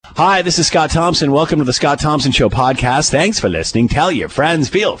Hi, this is Scott Thompson. Welcome to the Scott Thompson Show Podcast. Thanks for listening. Tell your friends.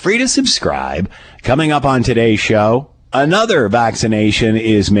 Feel free to subscribe. Coming up on today's show, another vaccination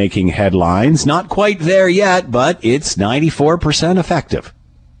is making headlines. Not quite there yet, but it's 94% effective.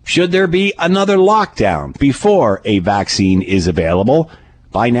 Should there be another lockdown before a vaccine is available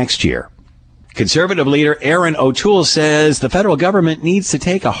by next year? Conservative leader Erin O'Toole says the federal government needs to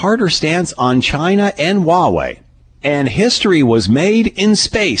take a harder stance on China and Huawei. And history was made in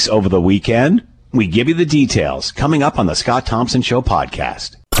space over the weekend. We give you the details coming up on the Scott Thompson Show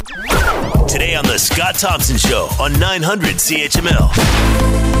podcast. Today on the Scott Thompson Show on 900 CHML.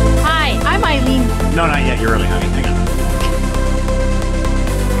 Hi, I'm Eileen. No, not yet. You're early, honey. Hang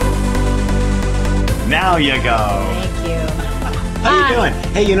on. Now you go. Thank you. How you doing?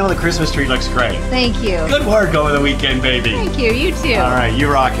 Hey, you know the Christmas tree looks great. Thank you. Good work over the weekend, baby. Thank you. You too. All right,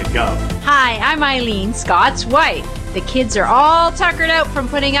 you rock it. Go. Hi, I'm Eileen, Scott's wife. The kids are all tuckered out from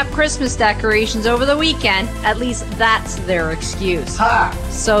putting up Christmas decorations over the weekend. At least that's their excuse. Ha!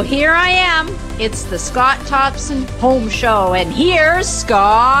 So here I am. It's the Scott Thompson Home Show, and here's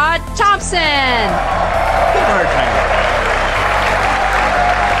Scott Thompson. Good work, honey.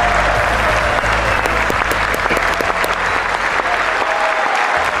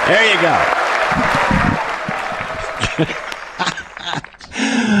 There you go.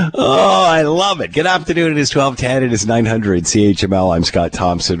 Oh, I love it. Good afternoon. It is 12:10. It is 900 CHML. I'm Scott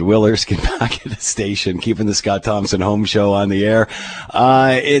Thompson. Will Erskine back at the station, keeping the Scott Thompson Home Show on the air.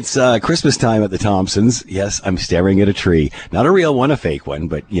 It's Christmas time at the Thompsons. Yes, I'm staring at a tree. Not a real one, a fake one,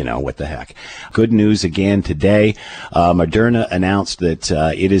 but you know, what the heck. Good news again today. Moderna announced that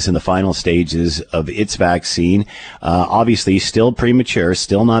it is in the final stages of its vaccine. Obviously, still premature,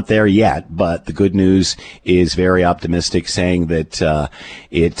 still not there yet, but the good news is very optimistic, saying that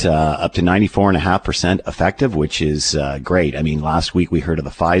it up to 94.5% effective, which is great. I mean, last week we heard of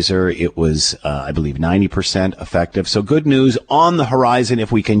the Pfizer. It was, I believe, 90% effective. So good news on the horizon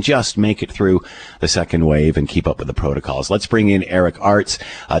if we can just make it through the second wave and keep up with the protocols. Let's bring in Eric Arts,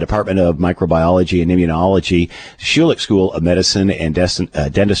 Department of Microbiology and Immunology, Schulich School of Medicine and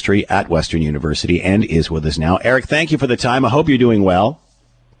Dentistry at Western University, and is with us now. Eric, thank you for the time. I hope you're doing well.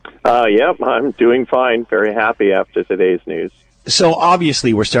 Yep, I'm doing fine. Very happy after today's news. So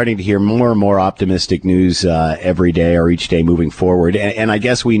obviously we're starting to hear more and more optimistic news every day or each day moving forward. And I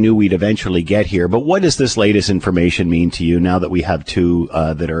guess we knew we'd eventually get here. But what does this latest information mean to you now that we have two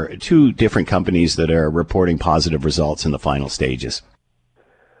different companies that are reporting positive results in the final stages?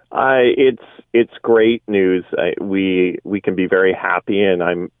 It's great news. We can be very happy, and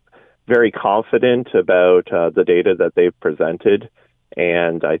I'm very confident about the data that they've presented.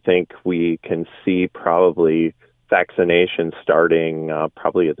 And I think we can see probably vaccination starting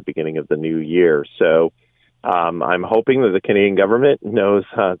probably at the beginning of the new year. So I'm hoping that the Canadian government knows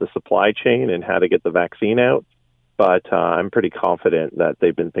the supply chain and how to get the vaccine out. But I'm pretty confident that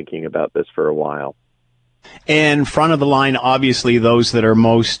they've been thinking about this for a while. And front of the line, obviously, those that are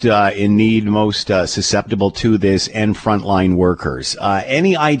most in need, most susceptible to this, and frontline workers.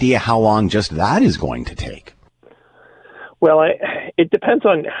 Any idea how long just that is going to take? Well, it depends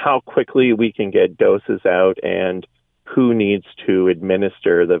on how quickly we can get doses out and who needs to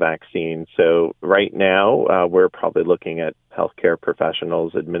administer the vaccine. So right now, we're probably looking at healthcare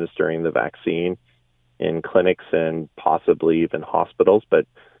professionals administering the vaccine in clinics and possibly even hospitals, but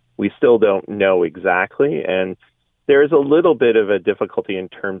we still don't know exactly. And there's a little bit of a difficulty in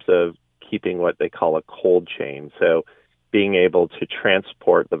terms of keeping what they call a cold chain. So being able to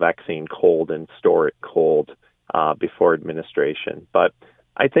transport the vaccine cold and store it cold before administration. But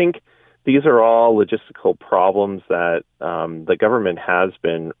I think these are all logistical problems that the government has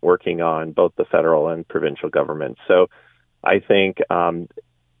been working on, both the federal and provincial governments. So I think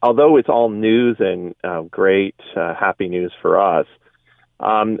although it's all news and great, happy news for us,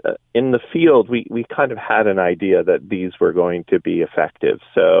 in the field, we kind of had an idea that these were going to be effective.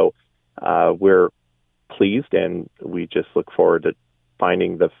 So we're pleased, and we just look forward to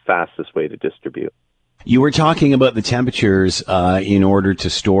finding the fastest way to distribute. You were talking about the temperatures in order to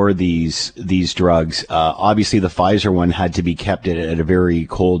store these drugs. Obviously, the Pfizer one had to be kept at a very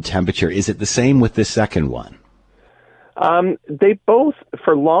cold temperature. Is it the same with the second one? They both,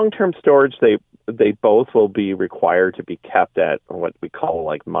 for long-term storage, they both will be required to be kept at what we call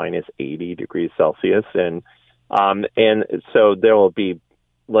like minus 80 degrees Celsius, and so there will be,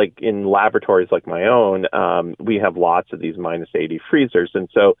 like in laboratories like my own, we have lots of these minus 80 freezers, and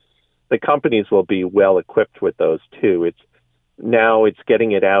so the companies will be well equipped with those too. It's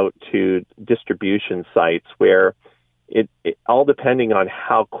getting it out to distribution sites where it all depending on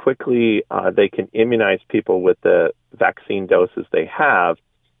how quickly they can immunize people with the vaccine doses they have,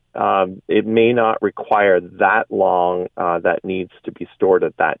 it may not require that long that needs to be stored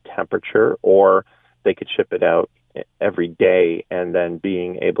at that temperature, or they could ship it out every day and then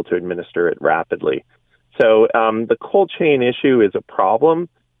being able to administer it rapidly. So the cold chain issue is a problem,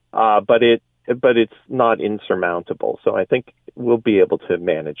 but it's not insurmountable. So I think we'll be able to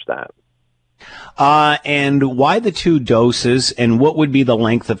manage that. And why the 2 doses, and what would be the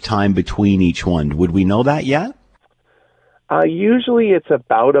length of time between each one? Would we know that yet? Usually it's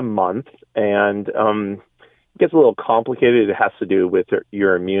about a month, and it gets a little complicated. It has to do with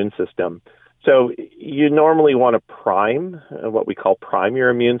your immune system. So you normally want to prime, what we call prime your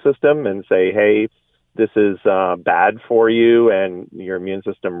immune system, and say, hey, this is bad for you, and your immune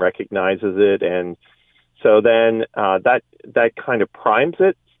system recognizes it. And so then that kind of primes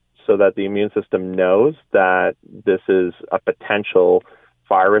it so that the immune system knows that this is a potential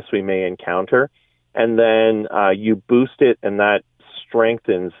virus we may encounter. And then you boost it, and that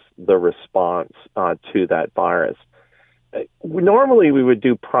strengthens the response to that virus. Normally, we would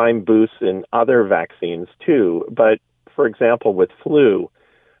do prime boosts in other vaccines too, but for example, with flu,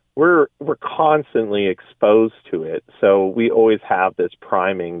 we're constantly exposed to it, so we always have this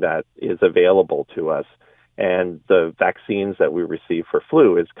priming that is available to us, and the vaccines that we receive for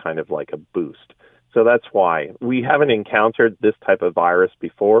flu is kind of like a boost. So that's why we haven't encountered this type of virus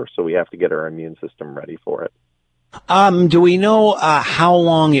before, so we have to get our immune system ready for it. Do we know how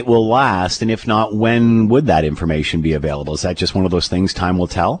long it will last? And if not, when would that information be available? Is that just one of those things time will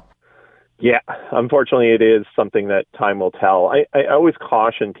tell? Yeah, unfortunately, it is something that time will tell. I always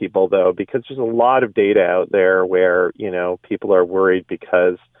caution people, though, because there's a lot of data out there where, people are worried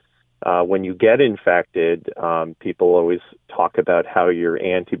because when you get infected, people always talk about how your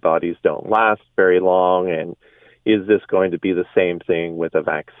antibodies don't last very long, and is this going to be the same thing with a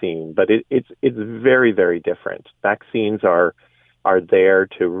vaccine? But it's very, very different. Vaccines are there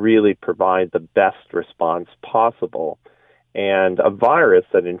to really provide the best response possible. And a virus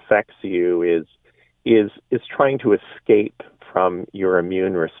that infects you is trying to escape from your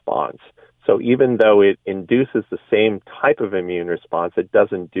immune response. So even though it induces the same type of immune response, it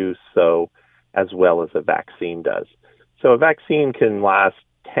doesn't do so as well as a vaccine does. So a vaccine can last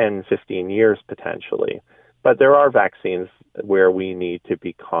 10, 15 years potentially, but there are vaccines where we need to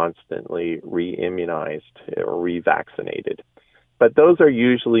be constantly re-immunized or revaccinated. But those are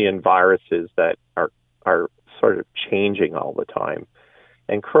usually in viruses that are sort of changing all the time.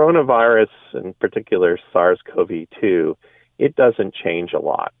 And coronavirus, in particular SARS-CoV-2, it doesn't change a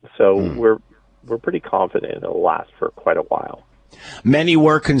lot. So we're pretty confident it'll last for quite a while. Many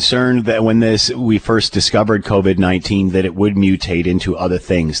were concerned that when we first discovered COVID-19 that it would mutate into other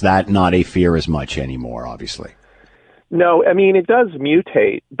things. That not a fear as much anymore, obviously. No, I mean, it does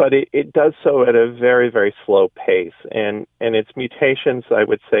mutate, but it does so at a very, very slow pace. And its mutations, I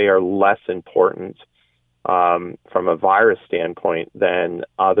would say, are less important from a virus standpoint than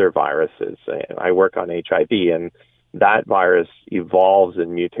other viruses. I work on HIV, and that virus evolves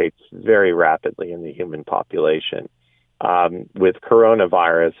and mutates very rapidly in the human population. With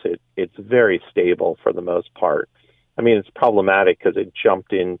coronavirus, it's very stable for the most part. I mean, it's problematic because it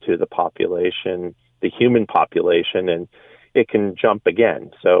jumped into the population, the human population, and it can jump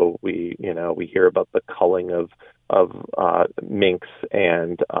again. So we hear about the culling of minks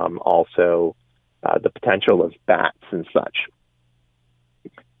and also the potential of bats and such.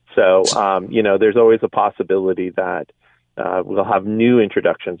 So, there's always a possibility that we'll have new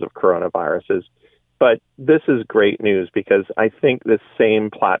introductions of coronaviruses. But this is great news because I think the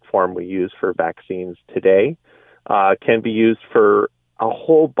same platform we use for vaccines today can be used for a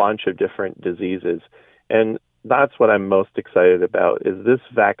whole bunch of different diseases. And that's what I'm most excited about, is this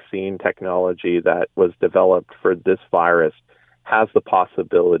vaccine technology that was developed for this virus has the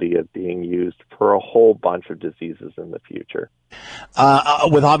possibility of being used for a whole bunch of diseases in the future.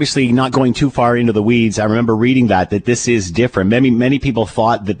 With obviously not going too far into the weeds, I remember reading that this is different. Many people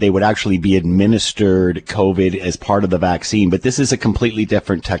thought that they would actually be administered COVID as part of the vaccine, but this is a completely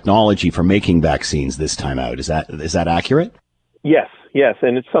different technology for making vaccines this time out. Is that accurate? Yes,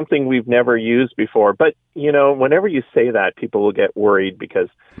 and it's something we've never used before. But, whenever you say that, people will get worried because,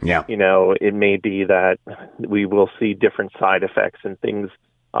 it may be that we will see different side effects and things,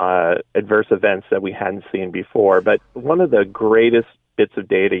 adverse events that we hadn't seen before. But one of the greatest bits of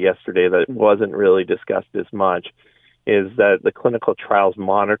data yesterday that wasn't really discussed as much is that the clinical trials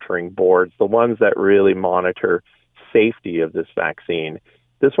monitoring boards, the ones that really monitor safety of this vaccine,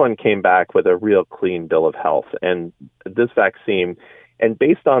 this one came back with a real clean bill of health. And this vaccine, and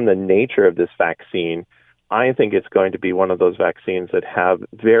based on the nature of this vaccine, I think it's going to be one of those vaccines that have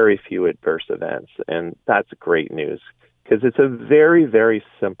very few adverse events. And that's great news because it's a very, very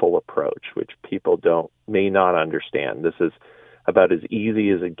simple approach, which people may not understand. This is about as easy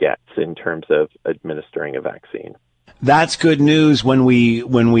as it gets in terms of administering a vaccine. That's good news when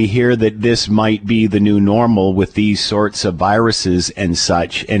we hear that this might be the new normal with these sorts of viruses and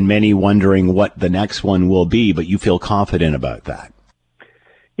such, and many wondering what the next one will be, but you feel confident about that.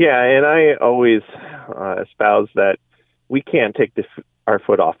 Yeah, and I always espouse that we can't take our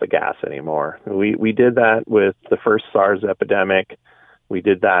foot off the gas anymore. We did that with the first SARS epidemic. We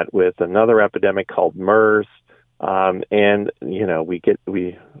did that with another epidemic called MERS. And we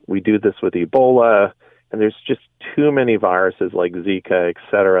do this with Ebola, and there's just too many viruses like Zika, et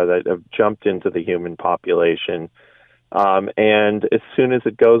cetera, that have jumped into the human population. And as soon as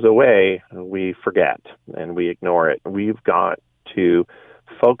it goes away, we forget and we ignore it. We've got to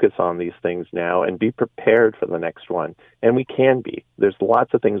focus on these things now and be prepared for the next one. And we can be. There's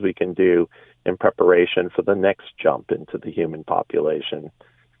lots of things we can do in preparation for the next jump into the human population.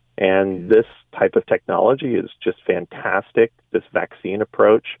 And this type of technology is just fantastic, this vaccine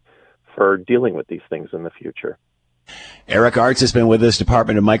approach for dealing with these things in the future. Eric Artz has been with us,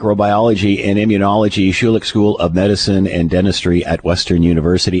 Department of Microbiology and Immunology, Schulich School of Medicine and Dentistry at Western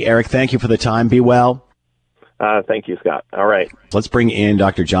University. Eric, thank you for the time. Be well. Thank you, Scott. All right. Let's bring in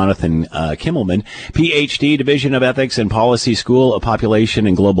Dr. Jonathan Kimmelman, PhD, Division of Ethics and Policy, School of Population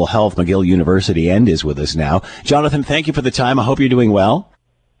and Global Health, McGill University, and is with us now. Jonathan, thank you for the time. I hope you're doing well.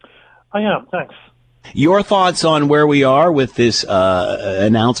 I am. Thanks. Your thoughts on where we are with this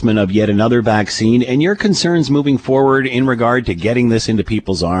announcement of yet another vaccine, and your concerns moving forward in regard to getting this into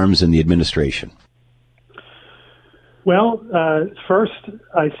people's arms and the administration? Well, first,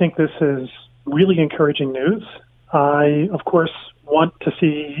 I think this is really encouraging news. I, of course, want to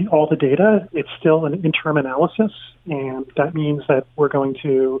see all the data. It's still an interim analysis, and that means that we're going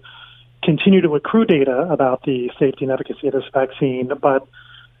to continue to accrue data about the safety and efficacy of this vaccine. But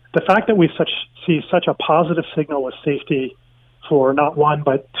the fact that we see such a positive signal of safety for not one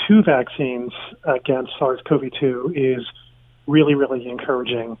but two vaccines against SARS-CoV-2 is really, really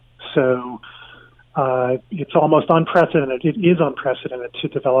encouraging. So it's almost unprecedented. It is unprecedented to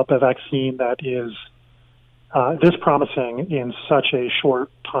develop a vaccine that is this promising in such a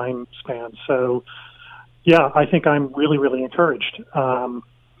short time span. So, yeah, I think I'm really, really encouraged.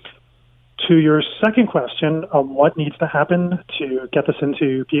 To your second question, what needs to happen to get this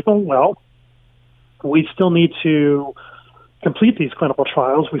into people? Well, we still need to complete these clinical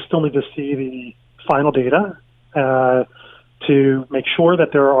trials. We still need to see the final data to make sure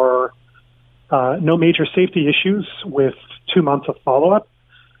that there are no major safety issues with 2 months of follow-up.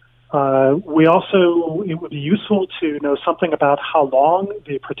 It would be useful to know something about how long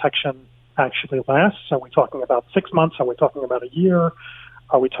the protection actually lasts. Are we talking about 6 months? Are we talking about a year?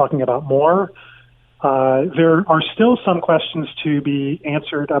 Are we talking about more? There are still some questions to be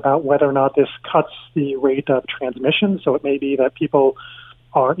answered about whether or not this cuts the rate of transmission. So it may be that people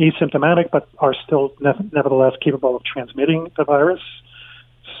are asymptomatic but are still nevertheless capable of transmitting the virus.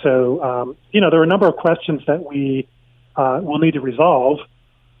 So, there are a number of questions that we will need to resolve.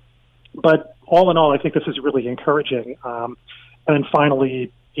 But all in all, I think this is really encouraging. And then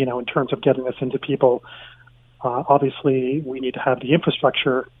finally, in terms of getting this into people, obviously we need to have the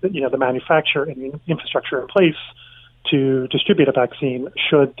infrastructure, the manufacture and the infrastructure in place to distribute a vaccine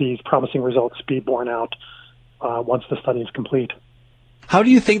should these promising results be borne out once the study is complete. How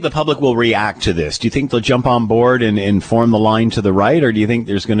do you think the public will react to this? Do you think they'll jump on board and form the line to the right, or do you think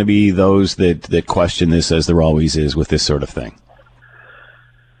there's going to be those that question this, as there always is with this sort of thing?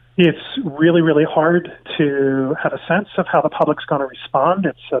 It's really, really hard to have a sense of how the public's going to respond.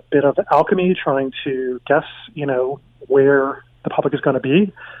 It's a bit of alchemy trying to guess, where the public is going to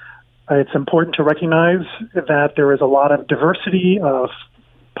be. It's important to recognize that there is a lot of diversity of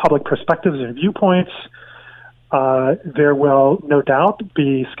public perspectives and viewpoints. There will no doubt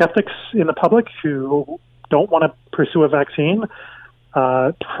be skeptics in the public who don't want to pursue a vaccine.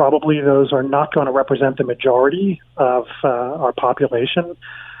 Probably those are not going to represent the majority of our population.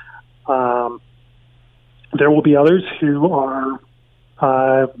 There will be others who are,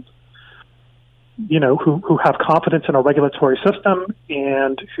 who have confidence in our regulatory system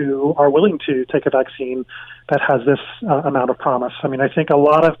and who are willing to take a vaccine that has this amount of promise. I mean, I think a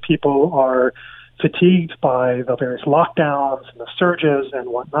lot of people are fatigued by the various lockdowns and the surges and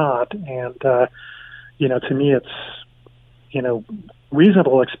whatnot. And, to me, it's,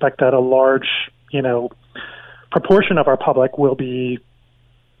 reasonable to expect that a large, proportion of our public will be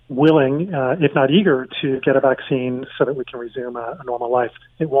willing, if not eager, to get a vaccine so that we can resume a normal life.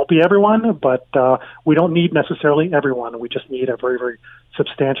 It won't be everyone, but we don't need necessarily everyone. We just need a very, very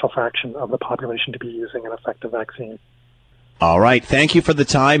substantial fraction of the population to be using an effective vaccine. All right. Thank you for the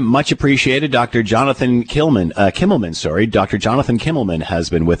time. Much appreciated. Dr. Jonathan Kimmelman. Dr. Jonathan Kimmelman has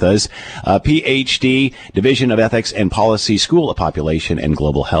been with us. PhD, Division of Ethics and Policy, School of Population and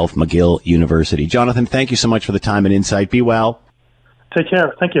Global Health, McGill University. Jonathan, thank you so much for the time and insight. Be well. Take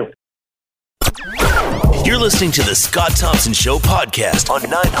care. Thank you. You're listening to the Scott Thompson Show podcast on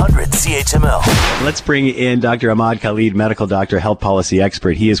 900 CHML. Let's bring in Dr. Ahmad Khalid, medical doctor, health policy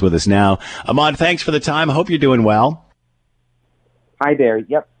expert. He is with us now. Ahmad, thanks for the time. I hope you're doing well. Hi there.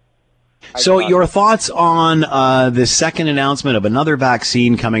 Yep. So your thoughts on the second announcement of another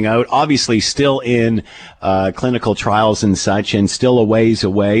vaccine coming out, obviously still in clinical trials and such, and still a ways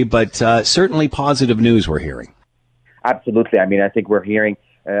away, but certainly positive news we're hearing. Absolutely. I mean, I think we're hearing,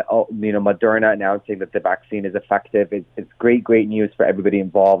 Moderna announcing that the vaccine is effective. It's great news for everybody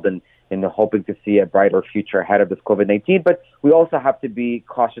involved, and hoping to see a brighter future ahead of this COVID-19. But we also have to be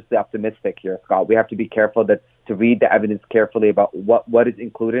cautiously optimistic here, Scott. We have to be careful to read the evidence carefully about what is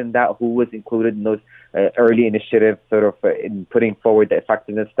included in that, who was included in those early initiatives, sort of in putting forward the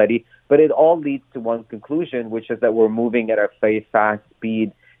effectiveness study. But it all leads to one conclusion, which is that we're moving at a very fast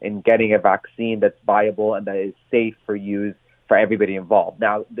speed in getting a vaccine that's viable and that is safe for use for everybody involved.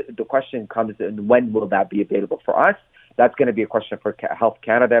 Now, the question comes, when will that be available for us? That's going to be a question for Health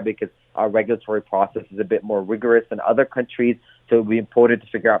Canada, because our regulatory process is a bit more rigorous than other countries. So it'll be important to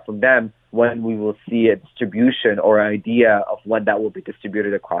figure out from them when we will see a distribution or an idea of when that will be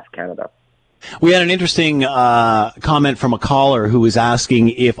distributed across Canada. We had an interesting comment from a caller who was asking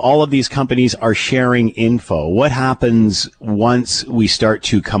if all of these companies are sharing info. What happens once we start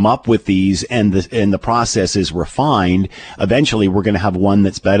to come up with these and the process is refined? Eventually, we're going to have one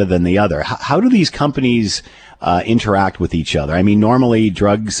that's better than the other. How do these companies interact with each other? I mean, normally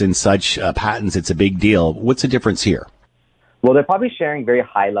drugs and such patents, it's a big deal. What's the difference here? Well, they're probably sharing very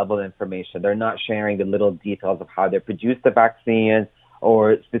high-level information. They're not sharing the little details of how they produce the vaccines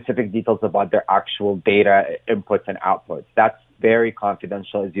or specific details about their actual data inputs and outputs. That's very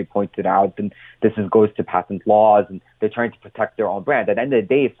confidential, as you pointed out, and this goes to patent laws, and they're trying to protect their own brand. At the end of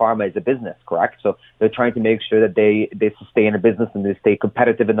the day, pharma is a business, correct? So they're trying to make sure that they sustain a business and they stay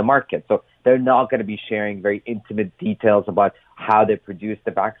competitive in the market. So they're not going to be sharing very intimate details about how they produce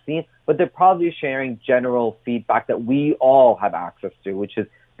the vaccine, but they're probably sharing general feedback that we all have access to, which is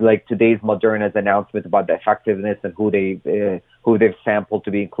like today's Moderna's announcement about the effectiveness and who they've sampled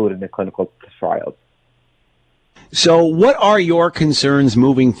to be included in the clinical trials. So what are your concerns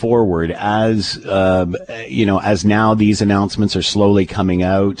moving forward as now these announcements are slowly coming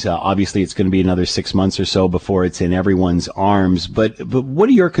out? Obviously, it's going to be another 6 months or so before it's in everyone's arms. But what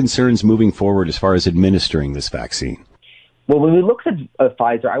are your concerns moving forward as far as administering this vaccine? Well, when we look at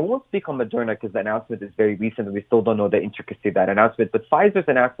Pfizer, I won't speak on Moderna because the announcement is very recent and we still don't know the intricacy of that announcement. But Pfizer's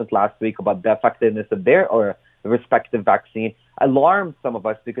announcement last week about the effectiveness of their or the respective vaccine alarmed some of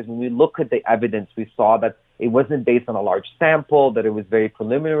us, because when we look at the evidence, we saw that it wasn't based on a large sample, that it was very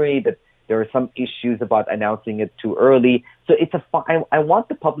preliminary, that there are some issues about announcing it too early. So I want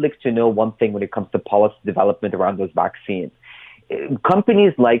the public to know one thing when it comes to policy development around those vaccines.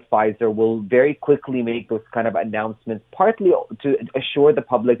 Companies like Pfizer will very quickly make those kind of announcements, partly to assure the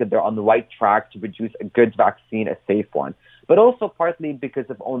public that they're on the right track to produce a good vaccine, a safe one, but also partly because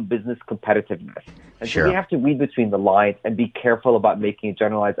of own business competitiveness. And sure. So we have to read between the lines and be careful about making a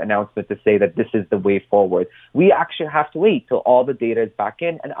generalized announcement to say that this is the way forward. We actually have to wait till all the data is back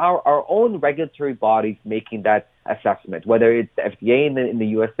in and our own regulatory bodies making that assessment, whether it's the FDA in the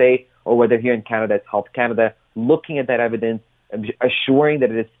USA or whether here in Canada it's Health Canada, looking at that evidence, assuring that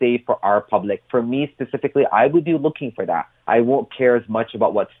it is safe for our public. For me specifically, I would be looking for that. I won't care as much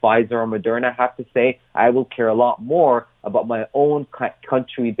about what Pfizer or Moderna have to say. I will care a lot more about my own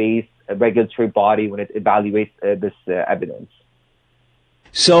country-based regulatory body when it evaluates this evidence.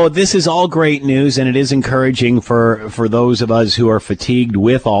 So this is all great news, and it is encouraging for those of us who are fatigued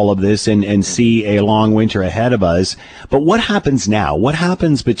with all of this and see a long winter ahead of us. But what happens now? What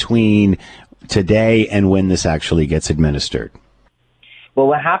happens between today and when this actually gets administered? Well,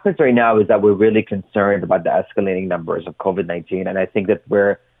 what happens right now is that we're really concerned about the escalating numbers of COVID-19. And I think that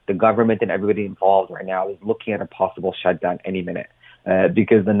where the government and everybody involved right now is looking at a possible shutdown any minute.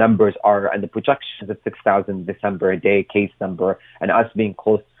 Because the numbers are, and the projections of 6,000 December a day case number, and us being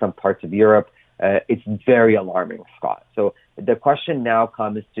close to some parts of Europe, it's very alarming, Scott. So the question now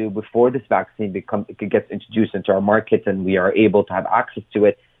comes to, before this vaccine gets introduced into our markets and we are able to have access to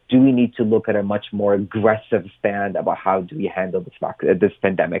it, do we need to look at a much more aggressive stand about how do we handle this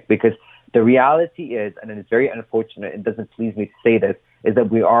pandemic? Because the reality is, and it's very unfortunate, it doesn't please me to say this, is that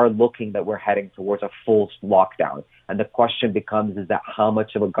we are looking that we're heading towards a full lockdown. And the question becomes, is that how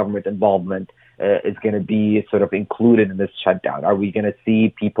much of a government involvement is going to be sort of included in this shutdown? Are we going to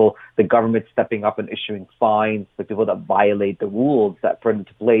see the government stepping up and issuing fines for people that violate the rules that put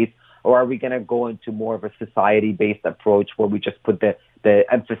into place? Or are we going to go into more of a society-based approach where we just put the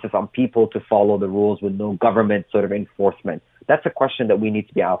emphasis on people to follow the rules with no government sort of enforcement? That's a question that we need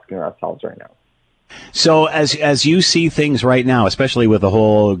to be asking ourselves right now. So as you see things right now, especially with the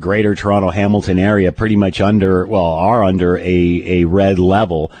whole Greater Toronto Hamilton area pretty much under a red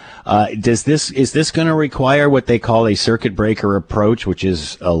level, is this going to require what they call a circuit breaker approach, which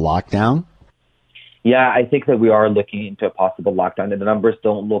is a lockdown? Yeah, I think that we are looking into a possible lockdown, and the numbers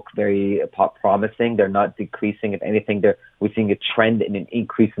don't look very promising. They're not decreasing. If anything, we're seeing a trend in an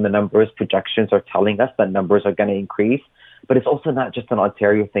increase in the numbers. Projections are telling us that numbers are going to increase. But it's also not just an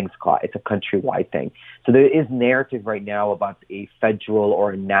Ontario thing, Scott. It's a countrywide thing. So there is narrative right now about a federal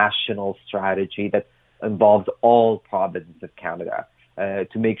or a national strategy that involves all provinces of Canada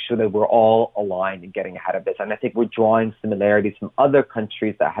to make sure that we're all aligned in getting ahead of this. And I think we're drawing similarities from other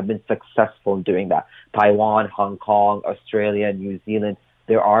countries that have been successful in doing that. Taiwan, Hong Kong, Australia, New Zealand.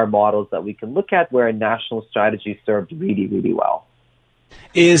 There are models that we can look at where a national strategy served really, really well.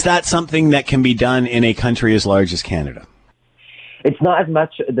 Is that something that can be done in a country as large as Canada? It's not as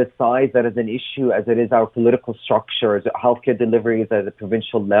much the size that is an issue as it is our political structures. Healthcare delivery is at a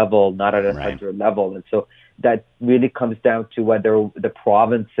provincial level, not at a federal level. And so that really comes down to whether the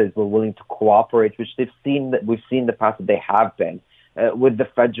provinces were willing to cooperate, which we've seen in the past that they have been, with the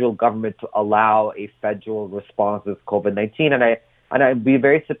federal government to allow a federal response to COVID-19. And I'd be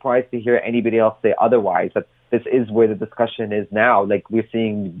very surprised to hear anybody else say otherwise, that this is where the discussion is now. Like, we're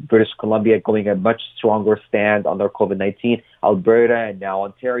seeing British Columbia going a much stronger stand on their COVID-19. Alberta and now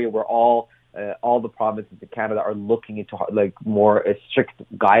Ontario, where all the provinces in Canada are looking into more strict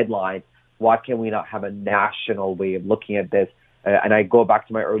guidelines. Why can we not have a national way of looking at this? And I go back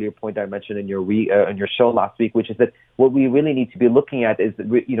to my earlier point that I mentioned in your show last week, which is that what we really need to be looking at is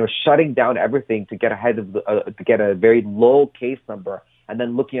shutting down everything to get ahead of to get a very low case number, and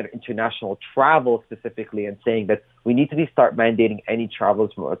then looking at international travel specifically and saying that we need to start mandating any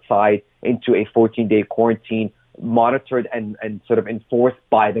travelers from outside into a 14-day quarantine, monitored and sort of enforced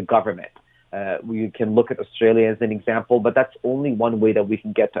by the government. We can look at Australia as an example, but that's only one way that we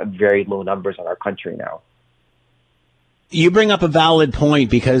can get to very low numbers in our country now. You bring up a valid point,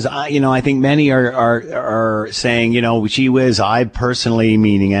 because I think many are saying, gee whiz, I personally,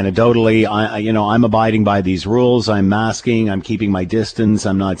 meaning anecdotally, I'm abiding by these rules. I'm masking. I'm keeping my distance.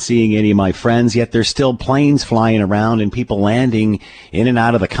 I'm not seeing any of my friends. Yet there's still planes flying around and people landing in and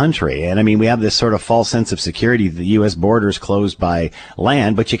out of the country. And I mean, we have this sort of false sense of security. The U.S. border is closed by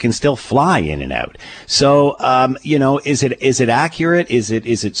land, but you can still fly in and out. So, is it accurate? Is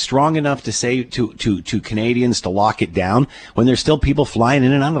it strong enough to say to Canadians to lock it down when there's still people flying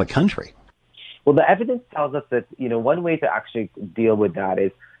in and out of the country? Well, the evidence tells us that, one way to actually deal with that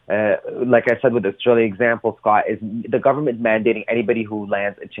is, like I said with the Australia example, Scott, is the government mandating anybody who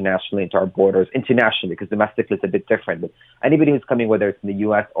lands internationally into our borders, internationally, because domestically it's a bit different. But anybody who's coming, whether it's in the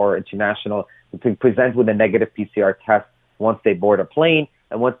U.S. or international, to present with a negative PCR test once they board a plane.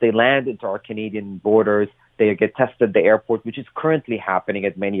 And once they land into our Canadian borders, they get tested at the airport, which is currently happening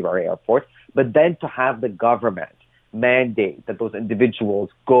at many of our airports. But then to have the government mandate that those individuals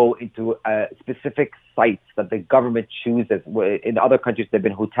go into specific sites that the government chooses. In other countries, they've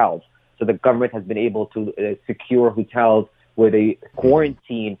been hotels. So the government has been able to secure hotels where they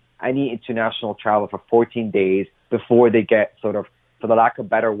quarantine any international travel for 14 days before they get sort of, for the lack of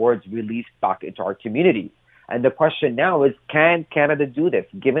better words, released back into our communities. And the question now is, can Canada do this?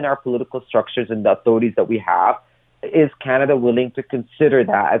 Given our political structures and the authorities that we have, is Canada willing to consider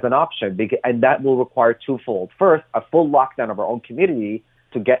that as an option? And that will require twofold. First, a full lockdown of our own community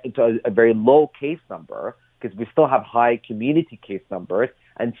to get into a very low case number, because we still have high community case numbers.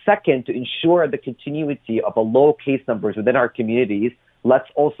 And second, to ensure the continuity of a low case numbers within our communities, let's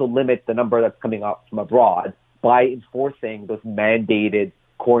also limit the number that's coming up from abroad by enforcing those mandated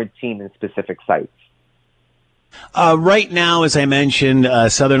quarantine in specific sites. Right now, as I mentioned,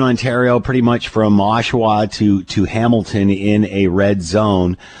 Southern Ontario, pretty much from Oshawa to Hamilton in a red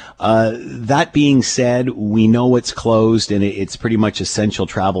zone. That being said, we know it's closed and it's pretty much essential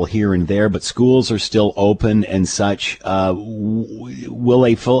travel here and there, but schools are still open and such. Will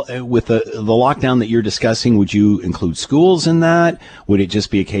with the lockdown that you're discussing, would you include schools in that? Would it just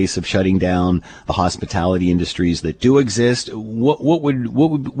be a case of shutting down the hospitality industries that do exist? What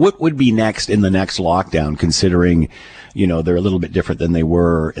would be next in the next lockdown, considering, they're a little bit different than they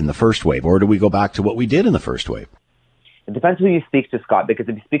were in the first wave? Or do we go back to what we did in the first wave? It depends who you speak to, Scott, because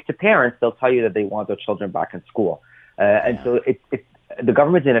if you speak to parents, they'll tell you that they want their children back in school. And so the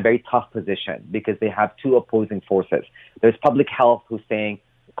government's in a very tough position because they have two opposing forces. There's public health who's saying,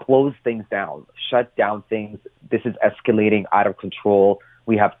 close things down, shut down things. This is escalating out of control.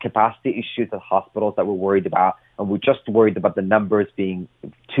 We have capacity issues at hospitals that we're worried about, and we're just worried about the numbers being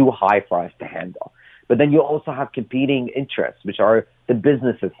too high for us to handle. But then you also have competing interests, which are the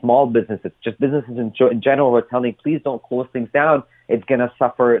businesses, small businesses, just businesses in general who are telling, please don't close things down. It's going to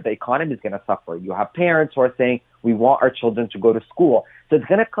suffer. The economy is going to suffer. You have parents who are saying, we want our children to go to school. So it's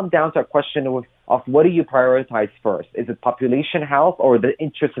going to come down to a question of what do you prioritize first? Is it population health or the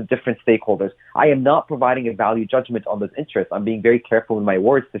interests of different stakeholders? I am not providing a value judgment on those interests. I'm being very careful with my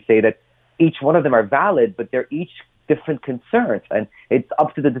words to say that each one of them are valid, but they're each different concerns. And it's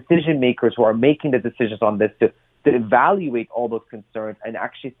up to the decision makers who are making the decisions on this to evaluate all those concerns and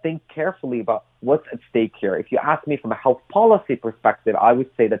actually think carefully about what's at stake here. If you ask me from a health policy perspective, I would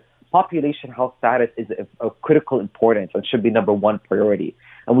say that population health status is of critical importance and should be number one priority.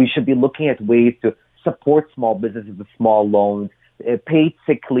 And we should be looking at ways to support small businesses with small loans, paid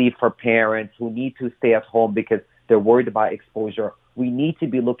sick leave for parents who need to stay at home because they're worried about exposure. We need to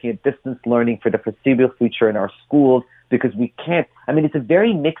be looking at distance learning for the foreseeable future in our schools because we can't. I mean, it's a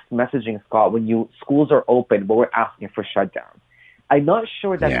very mixed messaging, Scott, when schools are open, but we're asking for shutdown. I'm not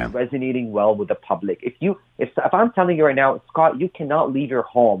sure that's resonating well with the public. If I'm telling you right now, Scott, you cannot leave your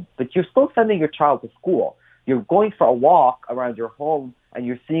home, but you're still sending your child to school. You're going for a walk around your home and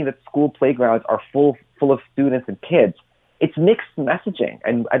you're seeing that school playgrounds are full of students and kids. It's mixed messaging,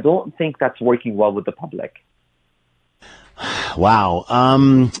 and I don't think that's working well with the public. Wow.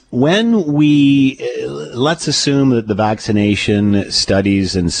 Let's assume that the vaccination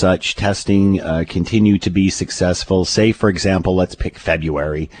studies and such testing continue to be successful. Say, for example, let's pick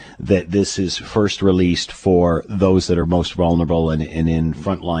February, that this is first released for those that are most vulnerable and in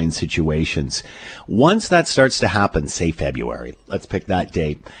frontline situations. Once that starts to happen, say February, let's pick that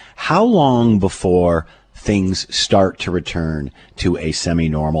date. How long before things start to return to a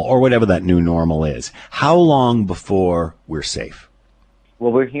semi-normal or whatever that new normal is? How long before we're safe?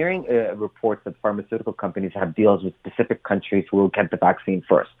 Well, we're hearing reports that pharmaceutical companies have deals with specific countries who will get the vaccine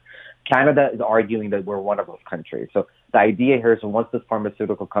first. Canada is arguing that we're one of those countries. So the idea here is once those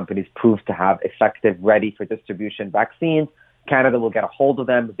pharmaceutical companies prove to have effective, ready for distribution vaccines, Canada will get a hold of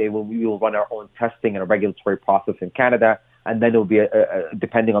them. We will run our own testing and a regulatory process in Canada. And then it will be,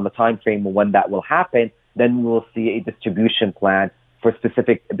 depending on the time frame when that will happen, then we will see a distribution plan for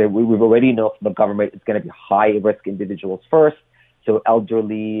specific, that we already know from the government it's going to be high-risk individuals first, so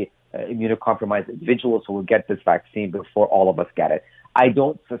elderly, immunocompromised individuals who will get this vaccine before all of us get it. I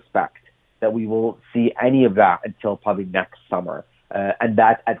don't suspect that we will see any of that until probably next summer, and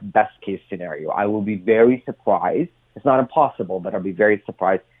that's at best-case scenario. I will be very surprised. It's not impossible, but I'll be very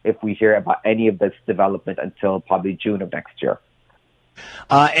surprised if we hear about any of this development until probably June of next year.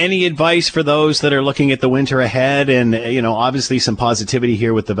 Any advice for those that are looking at the winter ahead and, obviously some positivity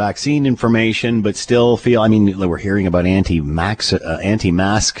here with the vaccine information, but still we're hearing about anti-mask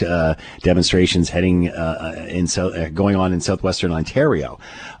demonstrations going on in southwestern Ontario.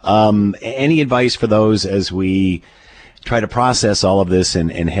 Any advice for those as we try to process all of this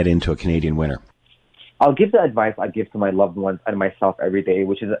and head into a Canadian winter? I'll give the advice I give to my loved ones and myself every day,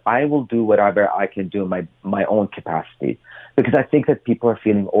 which is that I will do whatever I can do in my own capacity, because I think that people are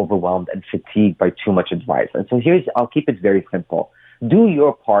feeling overwhelmed and fatigued by too much advice. And so I'll keep it very simple. Do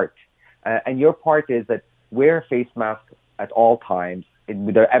your part. And your part is that wear a face mask at all times.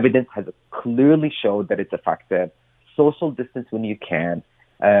 The evidence has clearly showed that it's effective. Social distance when you can.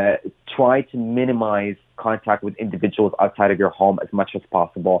 Try to minimize contact with individuals outside of your home as much as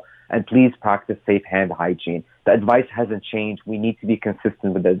possible. And please practice safe hand hygiene. The advice hasn't changed. We need to be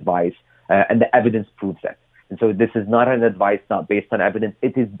consistent with the advice, and the evidence proves it. And so this is not an advice not based on evidence.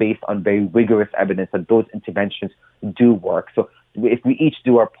 It is based on very rigorous evidence that those interventions do work. So if we each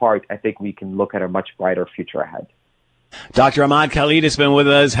do our part, I think we can look at a much brighter future ahead. Dr. Ahmad Khalid has been with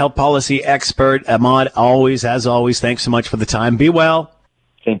us, health policy expert. Ahmad, as always, thanks so much for the time. Be well.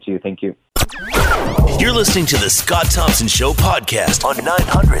 Thank you. Thank you. You're listening to the Scott Thompson Show Podcast on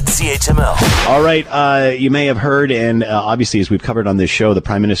 900 CHML. All right. You may have heard, and obviously, as we've covered on this show, the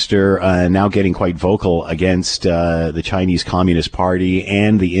Prime Minister now getting quite vocal against the Chinese Communist Party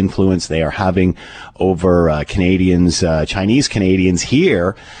and the influence they are having over Chinese Canadians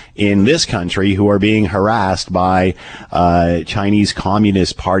here in this country who are being harassed by Chinese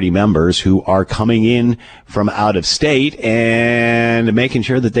Communist Party members who are coming in from out of state and making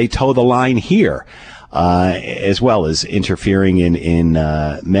sure that they toe the line here. as well as interfering in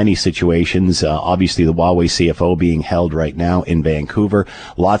many situations. Obviously, the Huawei CFO being held right now in Vancouver.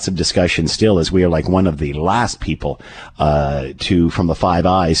 Lots of discussion still, as we are like one of the last people from the Five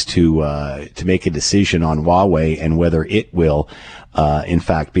Eyes to make a decision on Huawei and whether it will in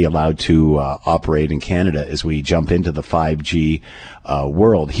fact be allowed to operate in Canada as we jump into the 5G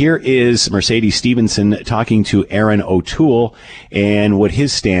world. Here is Mercedes Stephenson talking to Erin O'Toole and what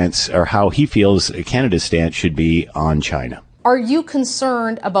his stance, or how he feels Canada's stance should be on China. Are you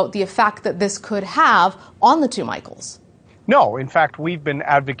concerned about the effect that this could have on the two Michaels? No. In fact, we've been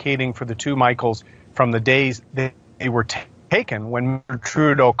advocating for the two Michaels from the days they were taken, when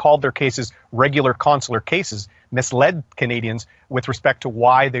Trudeau called their cases regular consular cases, misled Canadians with respect to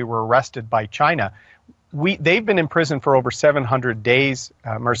why they were arrested by China. They've been in prison for over 700 days,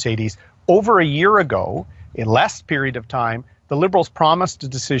 Mercedes. Over a year ago, in less period of time, the Liberals promised a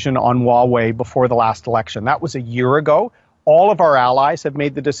decision on Huawei before the last election. That was a year ago. All of our allies have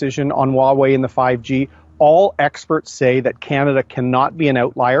made the decision on Huawei and the 5G. All experts say that Canada cannot be an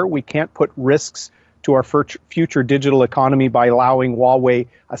outlier. We can't put risks to our future digital economy by allowing Huawei,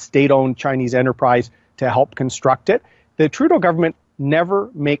 a state-owned Chinese enterprise, to help construct it. The Trudeau government never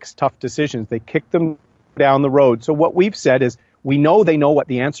makes tough decisions. They kick them down the road. So what we've said is, we know they know what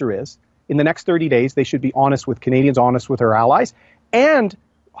the answer is. In the next 30 days, they should be honest with Canadians, honest with our allies, and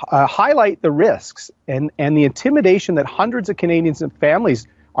highlight the risks and the intimidation that hundreds of Canadians and families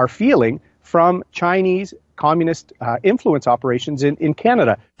are feeling from Chinese communist influence operations in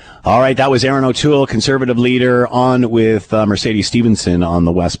Canada. All right, that was Erin O'Toole, Conservative leader, on with Mercedes Stephenson on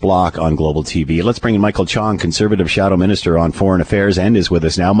the West Block on Global TV. Let's bring in Michael Chong, Conservative Shadow Minister on Foreign Affairs, and is with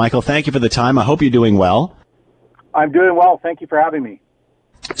us now. Michael, thank you for the time. I hope you're doing well. I'm doing well. Thank you for having me.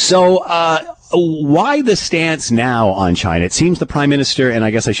 So, why the stance now on China? It seems the Prime Minister, and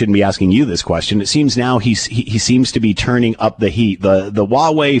I guess I shouldn't be asking you this question, it seems now he seems to be turning up the heat. The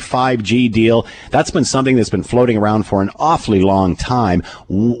Huawei 5G deal, that's been something that's been floating around for an awfully long time.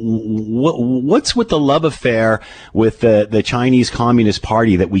 What's with the love affair with the Chinese Communist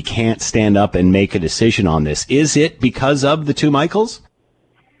Party that we can't stand up and make a decision on this? Is it because of the two Michaels?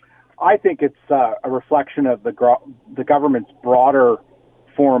 I think it's a reflection of the government's broader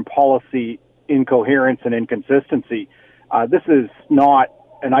foreign policy incoherence and inconsistency. This is not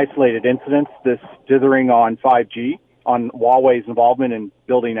an isolated incident, this dithering on 5G, on Huawei's involvement in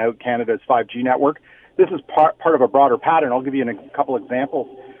building out Canada's 5G network. This is part of a broader pattern. I'll give you a couple examples.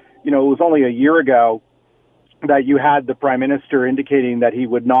 It was only a year ago that you had the Prime Minister indicating that he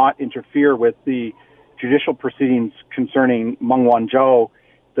would not interfere with the judicial proceedings concerning Meng Wanzhou,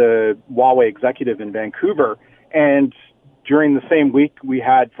 the Huawei executive in Vancouver. And during the same week, we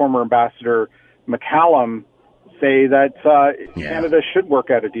had former Ambassador McCallum say that Canada should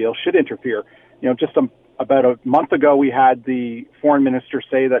work out a deal, should interfere. Just about a month ago, we had the foreign minister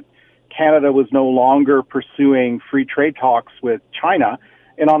say that Canada was no longer pursuing free trade talks with China.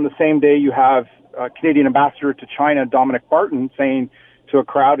 And on the same day, you have Canadian ambassador to China, Dominic Barton, saying to a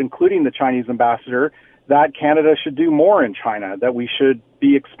crowd, including the Chinese ambassador, that Canada should do more in China, that we should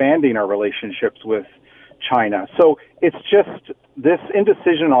be expanding our relationships with China. So it's just, this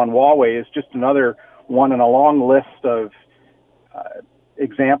indecision on Huawei is just another one in a long list of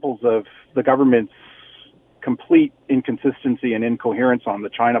examples of the government's complete inconsistency and incoherence on the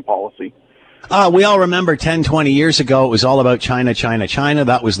China policy. We all remember 10, 20 years ago, it was all about China, China, China.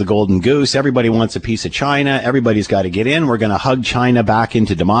 That was the golden goose. Everybody wants a piece of China. Everybody's got to get in. We're going to hug China back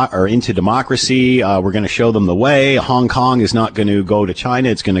into democracy. We're going to show them the way. Hong Kong is not going to go to China.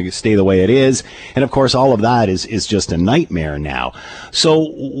 It's going to stay the way it is. And of course, all of that is just a nightmare now.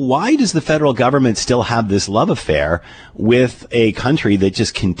 So why does the federal government still have this love affair with a country that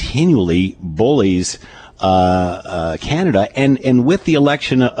just continually bullies Canada, and with the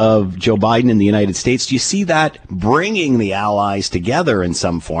election of Joe Biden in the United States, do you see that bringing the allies together in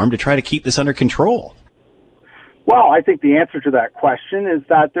some form to try to keep this under control? Well, I think the answer to that question is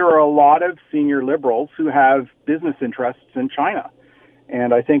that there are a lot of senior liberals who have business interests in China,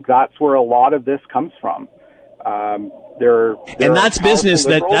 and I think that's where a lot of this comes from. And that's business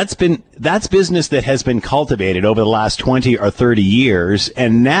that's business that has been cultivated over the last 20 or 30 years,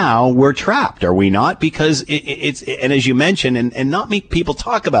 and now we're trapped, are we not? Because it's and as you mentioned, and not many people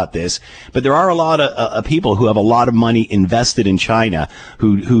talk about this, but there are a lot of people who have a lot of money invested in China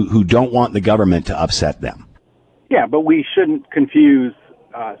who don't want the government to upset them. Yeah, but we shouldn't confuse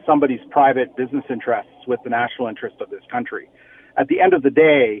somebody's private business interests with the national interest of this country. At the end of the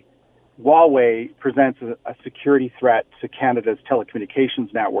day, Huawei presents a security threat to Canada's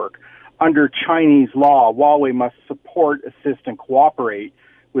telecommunications network. Under Chinese law, Huawei must support, assist, and cooperate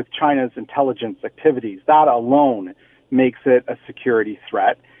with China's intelligence activities. That alone makes it a security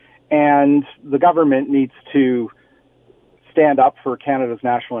threat. And the government needs to stand up for Canada's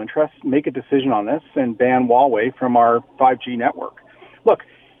national interests, make a decision on this, and ban Huawei from our 5G network. Look,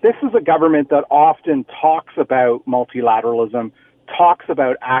 this is a government that often talks about multilateralism, talks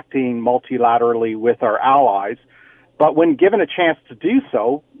about acting multilaterally with our allies, but when given a chance to do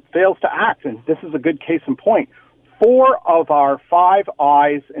so, fails to act. And this is a good case in point. 4 of our 5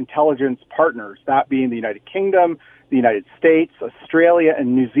 Eyes intelligence partners, that being the United Kingdom, the United States, Australia,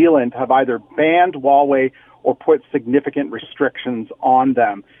 and New Zealand, have either banned Huawei or put significant restrictions on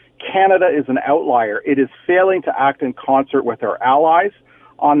them. Canada is an outlier. It is failing to act in concert with our allies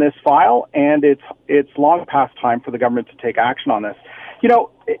on this file, and it's long past time for the government to take action on this. You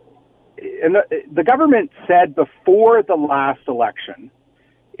know, and the government said before the last election,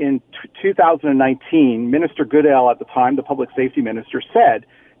 in 2019, Minister Goodale at the time, the public safety minister, said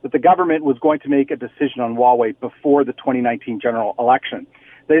that the government was going to make a decision on Huawei before the 2019 general election.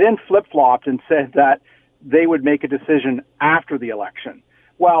 They then flip-flopped and said that they would make a decision after the election.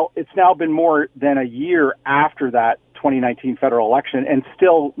 Well, it's now been more than a year after that 2019 federal election and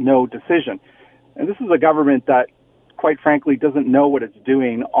still no decision. And this is a government that, quite frankly, doesn't know what it's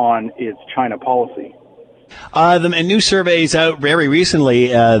doing on its China policy. And new surveys out very recently,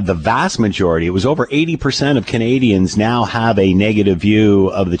 the vast majority, it was over 80% of Canadians now have a negative view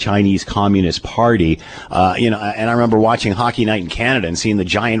of the Chinese Communist Party. And I remember watching Hockey Night in Canada and seeing the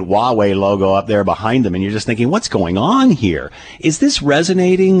giant Huawei logo up there behind them, and you're just thinking, what's going on here? Is this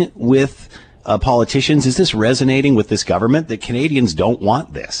resonating with politicians? Is this resonating with this government that Canadians don't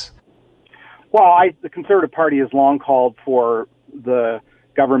want this? Well, the Conservative Party has long called for the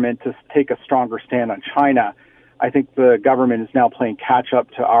government to take a stronger stand on China. I think the government is now playing catch up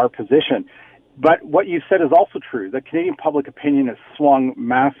to our position. But what you said is also true, that Canadian public opinion has swung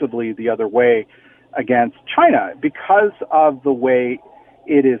massively the other way against China because of the way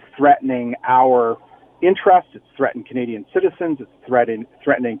it is threatening our interests. It's threatening Canadian citizens. It's threatening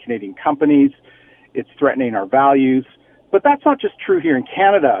Canadian companies. It's threatening our values. But that's not just true here in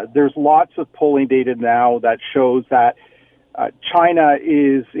Canada. There's lots of polling data now that shows that China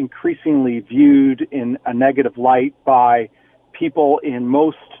is increasingly viewed in a negative light by people in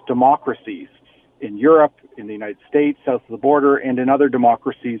most democracies, in Europe, in the United States, south of the border, and in other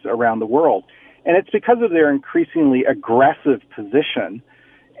democracies around the world. And it's because of their increasingly aggressive position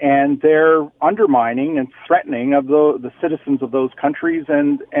and their undermining and threatening of the citizens of those countries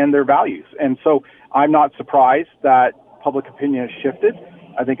and their values. And so I'm not surprised that public opinion has shifted.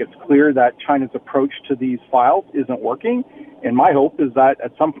 I think it's clear that China's approach to these files isn't working. And my hope is that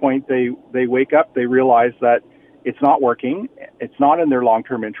at some point they wake up, they realize that it's not working, it's not in their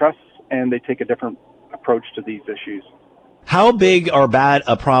long-term interests, and they take a different approach to these issues. How big or bad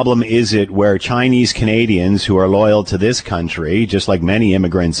a problem is it where Chinese Canadians who are loyal to this country, just like many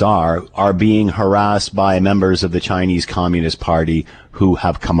immigrants are being harassed by members of the Chinese Communist Party who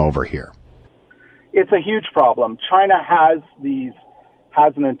have come over here? It's a huge problem. China has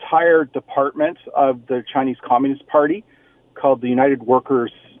an entire department of the Chinese Communist Party called the United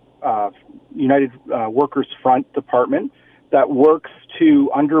Workers Front Department that works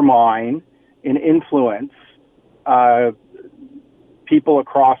to undermine and influence people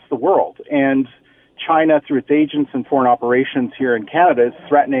across the world. And China, through its agents and foreign operations here in Canada, is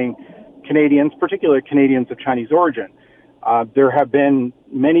threatening Canadians, particularly Canadians of Chinese origin. There have been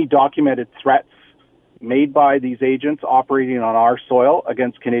many documented threats made by these agents operating on our soil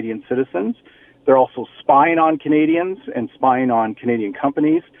against Canadian citizens. They're also spying on Canadians and spying on Canadian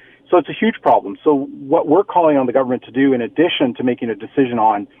companies. So it's a huge problem. So what we're calling on the government to do, in addition to making a decision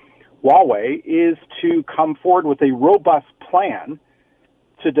on Huawei, is to come forward with a robust plan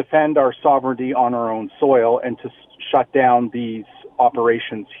to defend our sovereignty on our own soil and to shut down these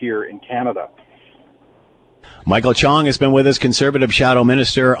operations here in Canada. Michael Chong has been with us, Conservative Shadow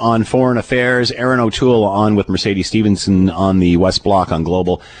Minister on Foreign Affairs. Erin O'Toole on with Mercedes Stephenson on the West Block on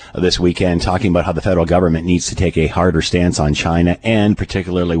Global this weekend, talking about how the federal government needs to take a harder stance on China and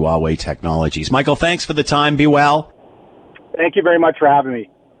particularly Huawei Technologies. Michael, thanks for the time. Be well. Thank you very much for having me.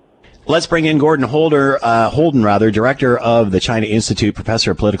 Let's bring in Gordon Houlden, Director of the China Institute,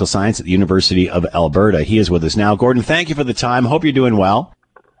 Professor of Political Science at the University of Alberta. He is with us now. Gordon, thank you for the time. Hope you're doing well.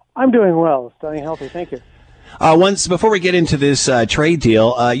 I'm doing well. Staying healthy. Thank you. Before we get into this trade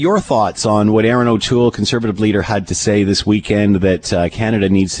deal, your thoughts on what Erin O'Toole, Conservative leader, had to say this weekend, that Canada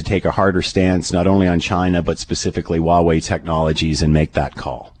needs to take a harder stance, not only on China, but specifically Huawei Technologies, and make that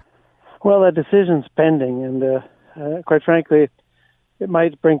call? Well, that decision's pending, and quite frankly, it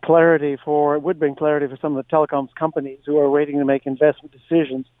would bring clarity for some of the telecoms companies who are waiting to make investment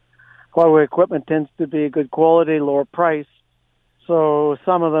decisions. Huawei equipment tends to be good quality, lower price, so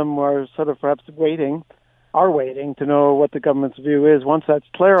some of them are sort of perhaps waiting to know what the government's view is. Once that's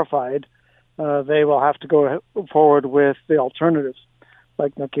clarified, they will have to go forward with the alternatives,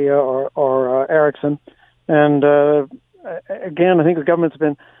 like Nokia or Ericsson. And again, I think the government's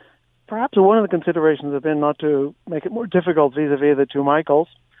been, perhaps one of the considerations have been not to make it more difficult vis-a-vis the two Michaels,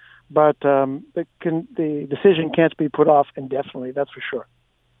 but the decision can't be put off indefinitely, that's for sure.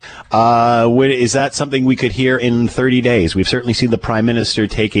 Is that something we could hear in 30 days? We've certainly seen the Prime Minister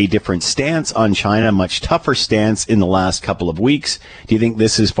take a different stance on China, a much tougher stance in the last couple of weeks. Do you think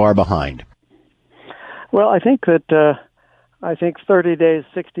this is far behind? Well, I think that 30 days,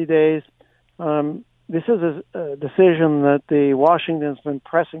 60 days, this is a decision that the Washington's been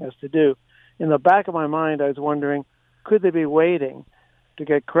pressing us to do. In the back of my mind, I was wondering, could they be waiting to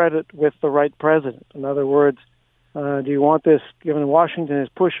get credit with the right president? In other words, do you want this, given Washington is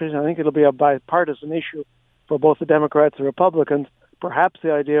pushing, I think it'll be a bipartisan issue for both the Democrats and Republicans. Perhaps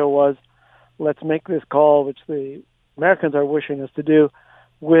the idea was, let's make this call, which the Americans are wishing us to do,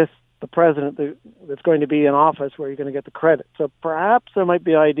 with the president that's going to be in office where you're going to get the credit. So perhaps there might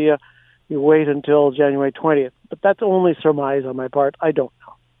be an idea you wait until January 20th. But that's only surmise on my part. I don't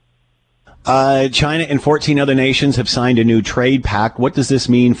know. China and 14 other nations have signed a new trade pact. What does this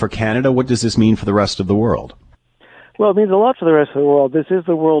mean for Canada? What does this mean for the rest of the world? Well, it means a lot for the rest of the world. This is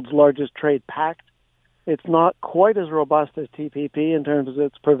the world's largest trade pact. It's not quite as robust as TPP in terms of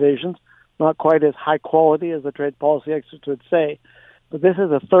its provisions, not quite as high quality as the trade policy experts would say. But this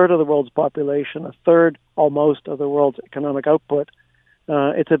is a third of the world's population, a third almost of the world's economic output.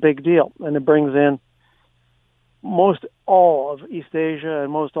 It's a big deal, and it brings in most all of East Asia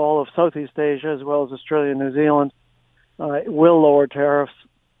and most all of Southeast Asia, as well as Australia and New Zealand. It will lower tariffs.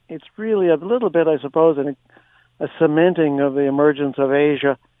 It's really a little bit, I suppose, a cementing of the emergence of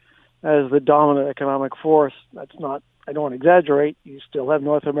Asia as the dominant economic force. That's not, I don't want to exaggerate. You still have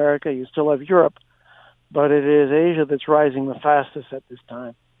North America, you still have Europe, but it is Asia that's rising the fastest at this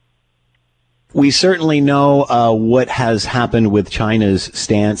time. We certainly know what has happened with China's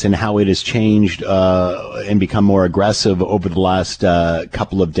stance and how it has changed and become more aggressive over the last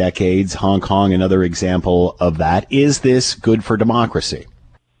couple of decades. Hong Kong, another example of that. Is this good for democracy?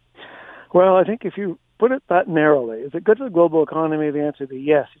 Well, I think if you put it that narrowly, is it good for the global economy? The answer would be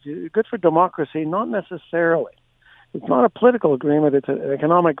yes. Is it good for democracy? Not necessarily. It's not a political agreement, it's an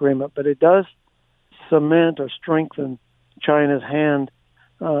economic agreement, but it does cement or strengthen China's hand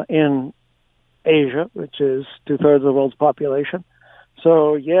in Asia, which is two-thirds of the world's population.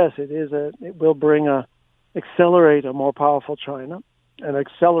 So yes, it will accelerate a more powerful China, and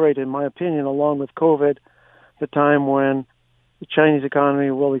accelerate, in my opinion, along with COVID, the time when the Chinese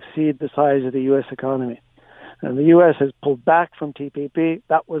economy will exceed the size of the U.S. economy. And the U.S. has pulled back from TPP.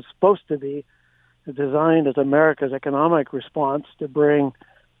 That was supposed to be designed as America's economic response to bring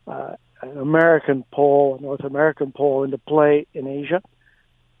an American pole, a North American pole into play in Asia.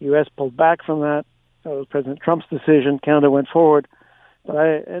 The U.S. pulled back from that. That was President Trump's decision. Canada went forward.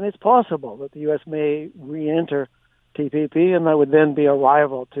 And it's possible that the U.S. may re-enter TPP, and that would then be a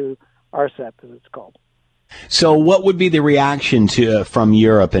rival to RCEP, as it's called. So what would be the reaction from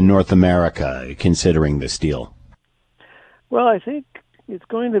Europe and North America considering this deal? Well, I think it's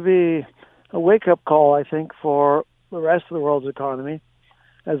going to be a wake-up call, I think, for the rest of the world's economy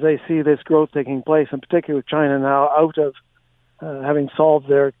as they see this growth taking place, and particularly with China now out of having solved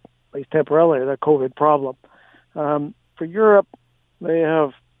their, at least temporarily, their COVID problem. For Europe, they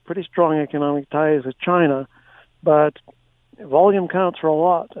have pretty strong economic ties with China, but volume counts for a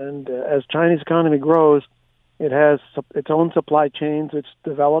lot. And as Chinese economy grows, it has its own supply chains which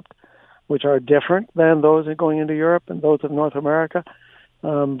developed, which are different than those going into Europe and those of North America.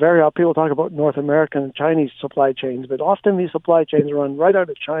 Very often people talk about North American and Chinese supply chains, but often these supply chains run right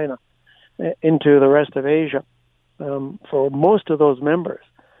out of China into the rest of Asia. For most of those members,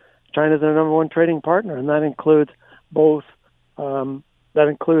 China is their number one trading partner, and that includes both South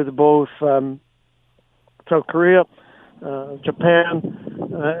Korea, Japan,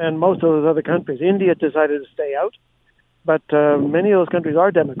 and most of those other countries. India decided to stay out, but many of those countries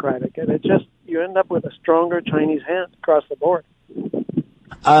are democratic, and you end up with a stronger Chinese hand across the board.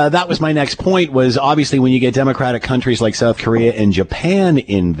 That was my next point, was obviously when you get democratic countries like South Korea and Japan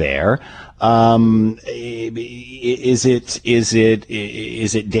in there, is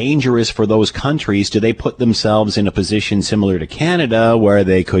it dangerous for those countries? Do they put themselves in a position similar to Canada where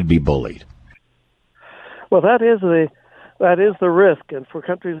they could be bullied? Well, that is the risk. And for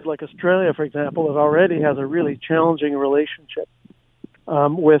countries like Australia, for example, it already has a really challenging relationship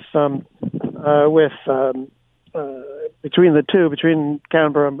between the two, between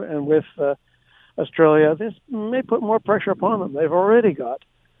Canberra and with Australia, this may put more pressure upon them. They've already got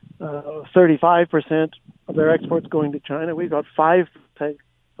 35% of their exports going to China. We've got 5%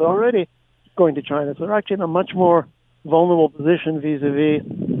 already going to China. So they're actually in a much more vulnerable position vis-a-vis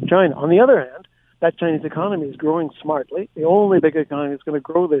China. On the other hand, that Chinese economy is growing smartly. The only big economy that's going to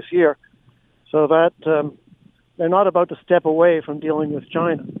grow this year. So that they're not about to step away from dealing with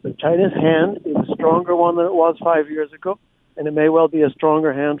China. The China's hand is a stronger one than it was 5 years ago, and it may well be a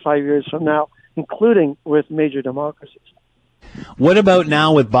stronger hand 5 years from now, including with major democracies. What about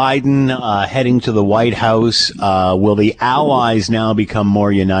now with Biden heading to the White House? Will the allies now become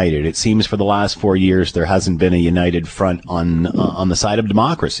more united? It seems for the last 4 years there hasn't been a united front on the side of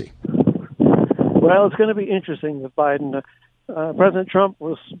democracy. Well, it's going to be interesting with Biden. President Trump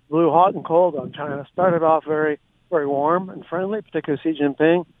blew hot and cold on China. Started off very, very warm and friendly, particularly Xi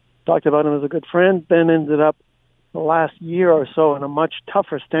Jinping. Talked about him as a good friend. Then ended up the last year or so in a much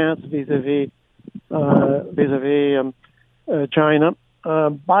tougher stance vis-a-vis China.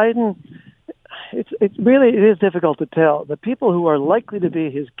 Biden, it is difficult to tell. The people who are likely to be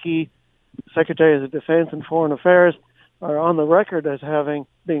his key secretaries of defense and foreign affairs are on the record as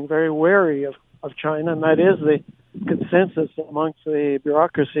being very wary of China, and that is the consensus amongst the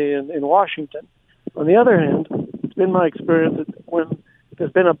bureaucracy in Washington. On the other hand, it's been my experience that when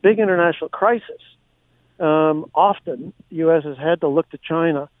there's been a big international crisis, often the U.S. has had to look to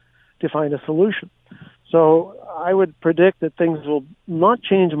China to find a solution. So I would predict that things will not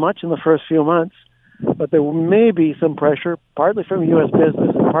change much in the first few months, but there may be some pressure, partly from U.S.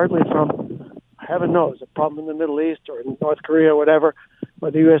 business and partly from, heaven knows, a problem in the Middle East or in North Korea or whatever,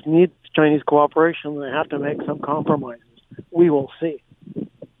 where the U.S. needs Chinese cooperation and they have to make some compromises. We will see.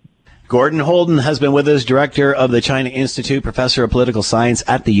 Gordon Houlden has been with us, Director of the China Institute, Professor of Political Science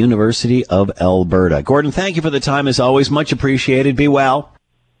at the University of Alberta. Gordon, thank you for the time as always. Much appreciated. Be well.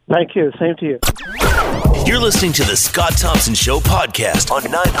 Thank you. Same to you. You're listening to the Scott Thompson Show Podcast on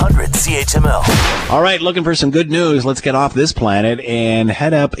 900 CHML. All right, looking for some good news. Let's get off this planet and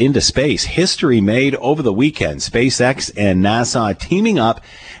head up into space. History made over the weekend. SpaceX and NASA teaming up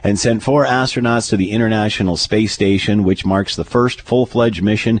and sent 4 astronauts to the International Space Station, which marks the first full-fledged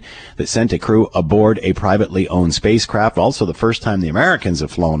mission that sent a crew aboard a privately owned spacecraft. Also the first time the Americans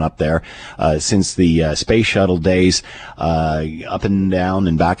have flown up there since the space shuttle days, up and down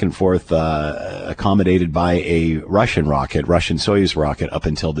and back and forth, accommodated by a Russian Soyuz rocket up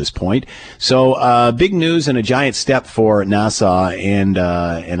until this point. So big news and a giant step for NASA and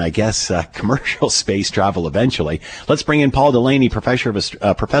I guess commercial space travel eventually. Let's bring in Paul Delaney, Professor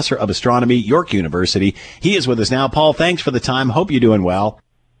of Astronomy, York University. He is with us now. Paul, thanks for the time. Hope you're doing well.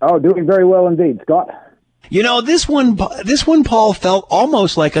 Oh, doing very well indeed, Scott. You know, this one, Paul, felt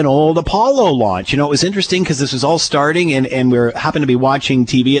almost like an old Apollo launch. You know, it was interesting because this was all starting and we happened to be watching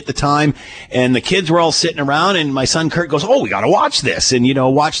TV at the time and the kids were all sitting around and my son Kurt goes, oh, we got to watch this. And, you know,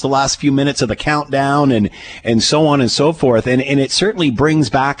 watch the last few minutes of the countdown and so on and so forth. And it certainly brings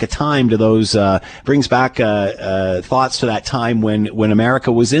back a time to those, thoughts to that time when America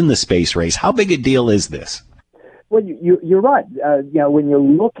was in the space race. How big a deal is this? Well, you're right. You know, when you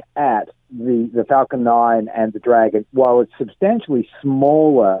look at the Falcon 9 and the Dragon, while it's substantially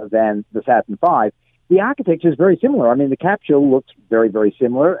smaller than the Saturn V, the architecture is very similar. I mean, the capsule looks very, very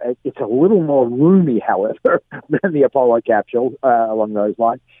similar. It's a little more roomy, however, than the Apollo capsule along those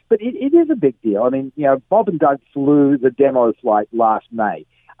lines. But it is a big deal. I mean, you know, Bob and Doug flew the demo flight last May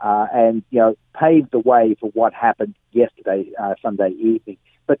and, you know, paved the way for what happened yesterday, Sunday evening.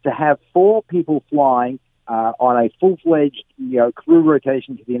 But to have 4 people flying on a full-fledged, you know, crew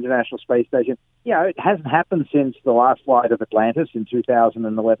rotation to the International Space Station, you know, it hasn't happened since the last flight of Atlantis in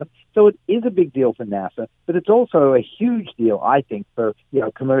 2011. So it is a big deal for NASA, but it's also a huge deal, I think, for, you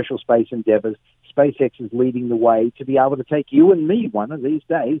know, commercial space endeavors. SpaceX is leading the way to be able to take you and me one of these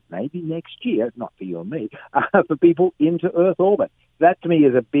days, maybe next year, not for you and me, for people into Earth orbit. That, to me,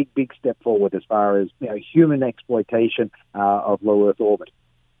 is a big, big step forward as far as, you know, human exploitation of low Earth orbit.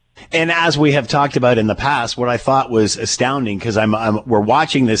 And as we have talked about in the past, what I thought was astounding, because we're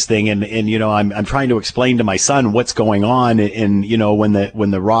watching this thing and you know, I'm trying to explain to my son what's going on and you know, when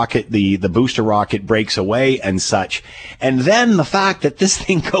the rocket, the booster rocket breaks away and such. And then the fact that this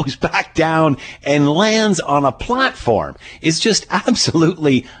thing goes back down and lands on a platform is just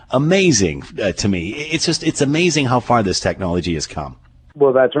absolutely amazing to me. It's amazing how far this technology has come.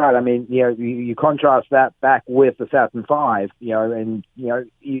 Well, that's right. I mean, you know, you contrast that back with the Saturn V, you know, and, you know,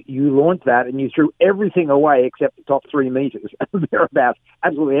 you launched that and you threw everything away except the top 3 meters, thereabouts.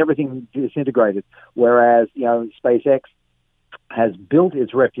 Absolutely everything disintegrated. Whereas, you know, SpaceX has built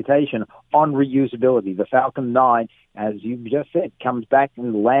its reputation on reusability. The Falcon 9, as you just said, comes back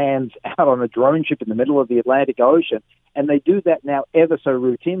and lands out on a drone ship in the middle of the Atlantic Ocean, and they do that now ever so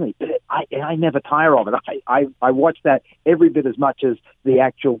routinely. But I never tire of it. I watch that every bit as much as the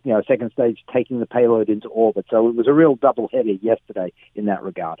actual second stage taking the payload into orbit. So it was a real double-header yesterday in that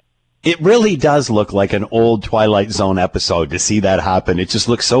regard. It really does look like an old Twilight Zone episode to see that happen. It just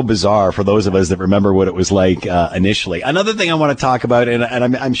looks so bizarre for those of us that remember what it was like initially. Another thing I want to talk about, and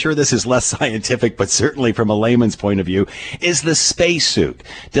I'm sure this is less scientific, but certainly from a layman's point of view, is the spacesuit.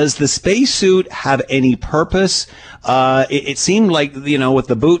 Does the spacesuit have any purpose? It seemed like, with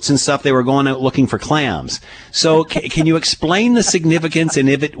the boots and stuff, they were going out looking for clams. So can you explain the significance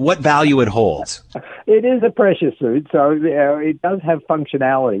and what value it holds? It is a pressure suit, so it does have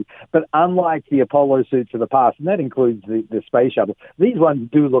functionality. But unlike the Apollo suits of the past, and that includes the space shuttle, these ones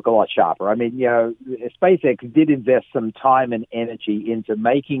do look a lot sharper. I mean, SpaceX did invest some time and energy into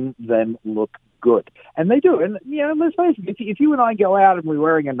making them look good. And they do. And, let's face it, if you and I go out and we're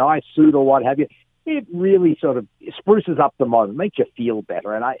wearing a nice suit or what have you, it really sort of spruces up the moment, makes you feel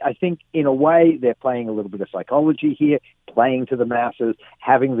better. And I think, in a way, they're playing a little bit of psychology here, playing to the masses,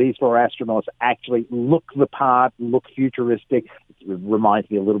 having these four astronauts actually look the part, look futuristic. It reminds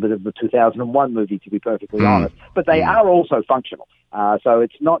me a little bit of the 2001 movie, to be perfectly honest. But they are also functional. So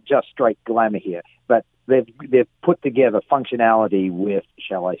it's not just straight glamour here. But they've put together functionality with,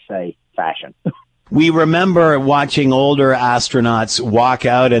 shall I say, fashion. We remember watching older astronauts walk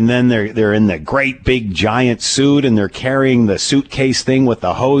out, and then they're in the great big giant suit, and they're carrying the suitcase thing with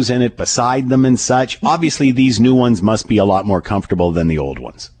the hose in it beside them and such. Obviously, these new ones must be a lot more comfortable than the old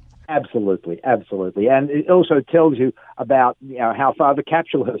ones. Absolutely. And it also tells you about how far the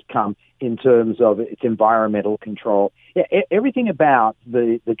capsule has come in terms of its environmental control. Everything about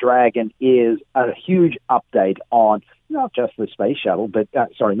the Dragon is a huge update on not just the space shuttle, but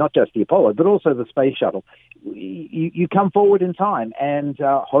not just the Apollo, but also the space shuttle. You come forward in time, and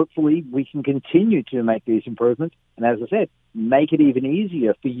hopefully we can continue to make these improvements. And as I said, make it even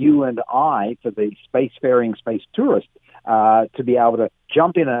easier for you and I, for the spacefaring space tourist, to be able to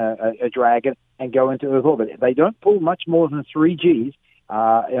jump in a Dragon and go into Earth orbit. They don't pull much more than 3 Gs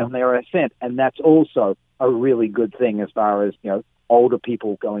on their ascent, and that's also a really good thing as far as older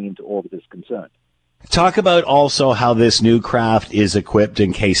people going into orbit is concerned. Talk about also how this new craft is equipped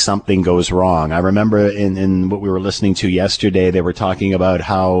in case something goes wrong. I remember in what we were listening to yesterday, they were talking about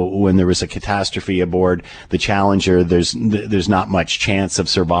how when there was a catastrophe aboard the Challenger, there's not much chance of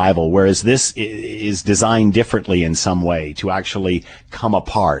survival, whereas this is designed differently in some way to actually come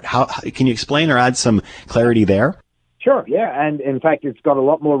apart. How can you explain or add some clarity there? Sure, yeah, and in fact, it's got a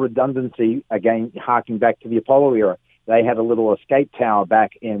lot more redundancy, again, harking back to the Apollo era. They had a little escape tower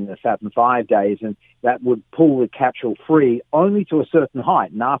back in the Saturn V days, and that would pull the capsule free only to a certain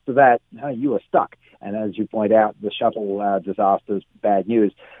height. And after that, you were stuck. And as you point out, the shuttle disaster is bad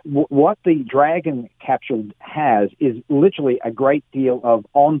news. What the Dragon capsule has is literally a great deal of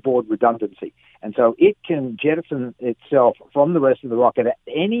onboard redundancy. And so it can jettison itself from the rest of the rocket at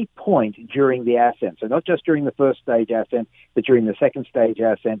any point during the ascent. So not just during the first stage ascent, but during the second stage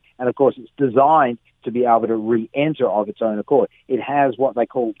ascent. And of course, it's designed to be able to re-enter of its own accord. It has what they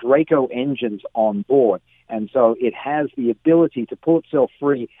call Draco engines on board. And so it has the ability to pull itself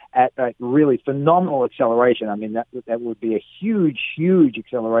free at a really phenomenal acceleration. I mean, that would be a huge, huge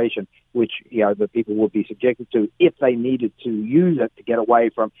acceleration, which, the people would be subjected to if they needed to use it to get away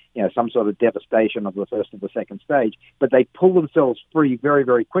from, some sort of devastation of the first or the second stage. But they pull themselves free very,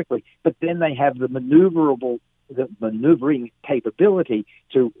 very quickly. But then they have the maneuvering capability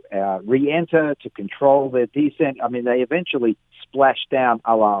to re-enter, to control their descent. I mean, they eventually splash down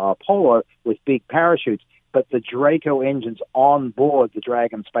a la Apollo with big parachutes. But the Draco engines on board the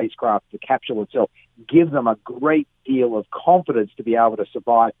Dragon spacecraft, the capsule itself, give them a great deal of confidence to be able to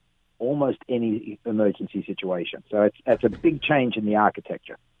survive almost any emergency situation. So it's a big change in the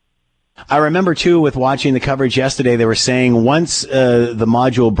architecture. I remember, too, with watching the coverage yesterday, they were saying once the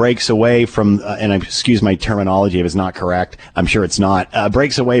module breaks away from, and excuse my terminology if it's not correct, I'm sure it's not,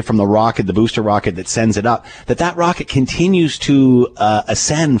 breaks away from the rocket, the booster rocket that sends it up, that rocket continues to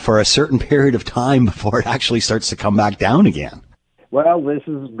ascend for a certain period of time before it actually starts to come back down again. Well, this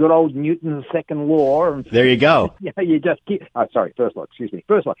is good old Newton's second law. There you go. You just keep, first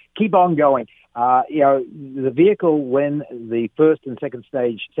law, keep on going. The vehicle, when the first and second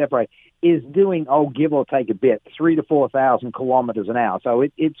stage separate, is doing, give or take a bit, 3,000 to 4,000 kilometers an hour. So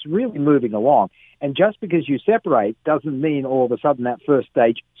it's really moving along. And just because you separate doesn't mean all of a sudden that first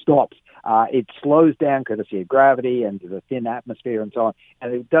stage stops. It slows down courtesy of gravity and the thin atmosphere and so on,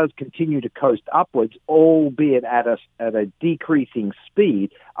 and it does continue to coast upwards, albeit at a decreasing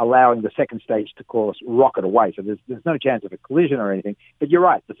speed, allowing the second stage to, of course, rocket away. So there's no chance of a collision or anything. But you're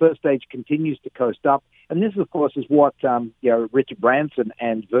right, the first stage continues to coast up, and this, of course, is what Richard Branson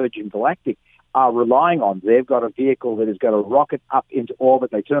and Virgin Galactic are relying on. They've got a vehicle that is going to rocket up into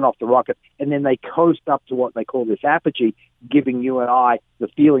orbit. They turn off the rocket, and then they coast up to what they call this apogee, giving you and I the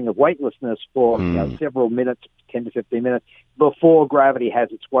feeling of weightlessness for several minutes, 10 to 15 minutes, before gravity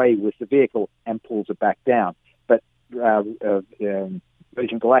has its way with the vehicle and pulls it back down. But Virgin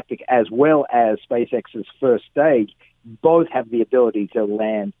Galactic, as well as SpaceX's first stage, both have the ability to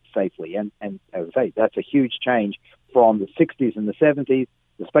land safely. And as I say, that's a huge change from the 60s and the 70s.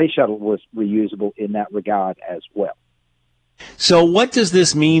 The space shuttle was reusable in that regard as well. So what does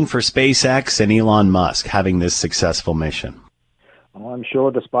this mean for SpaceX and Elon Musk having this successful mission? Well, I'm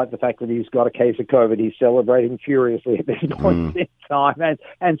sure despite the fact that he's got a case of COVID, he's celebrating furiously at this point in time,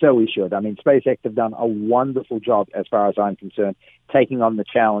 and so we should. I mean, SpaceX have done a wonderful job, as far as I'm concerned, taking on the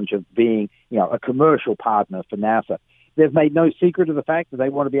challenge of being, a commercial partner for NASA. They've made no secret of the fact that they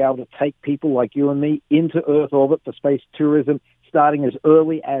want to be able to take people like you and me into Earth orbit for space tourism starting as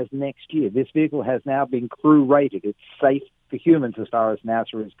early as next year. This vehicle has now been crew rated. It's safe for humans as far as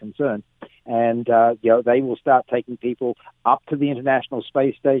NASA is concerned. And, they will start taking people up to the International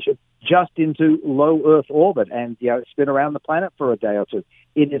Space Station just into low Earth orbit and, spin around the planet for a day or two.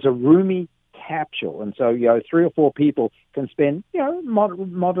 It is a roomy capsule. And so, 3 or 4 people can spend,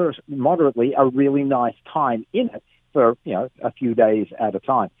 moderately a really nice time in it for, a few days at a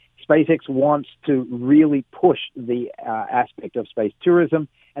time. SpaceX wants to really push the aspect of space tourism,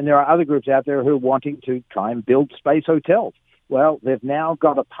 and there are other groups out there who are wanting to try and build space hotels. Well, they've now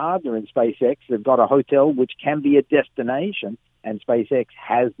got a partner in SpaceX. They've got a hotel which can be a destination, and SpaceX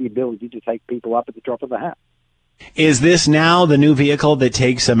has the ability to take people up at the drop of a hat. Is this now the new vehicle that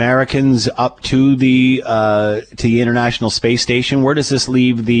takes Americans up to the International Space Station? Where does this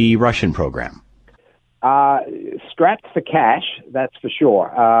leave the Russian program? Strapped for cash, that's for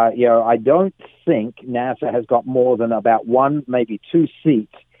sure. I don't think NASA has got more than about 1, maybe 2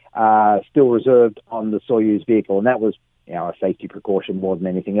 seats still reserved on the Soyuz vehicle, and that was, a safety precaution more than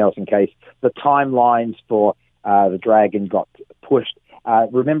anything else in case the timelines for the Dragon got pushed.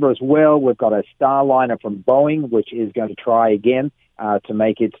 Remember as well, we've got a Starliner from Boeing, which is going to try again to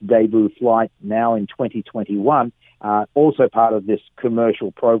make its debut flight now in 2021. Also part of this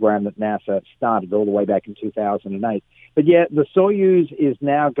commercial program that NASA started all the way back in 2008. But the Soyuz is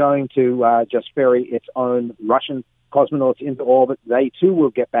now going to just ferry its own Russian cosmonauts into orbit. They too will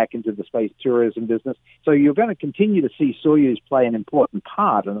get back into the space tourism business. So you're going to continue to see Soyuz play an important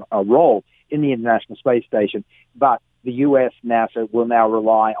part and a role in the International Space Station. But the U.S. NASA will now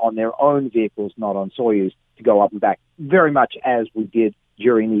rely on their own vehicles, not on Soyuz, to go up and back, very much as we did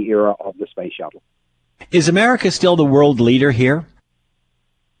during the era of the space shuttle. Is America still the world leader here?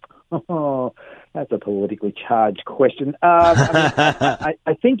 Oh, that's a politically charged question. I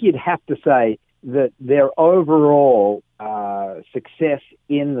think you'd have to say that their overall success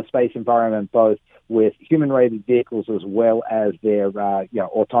in the space environment, both with human-rated vehicles as well as their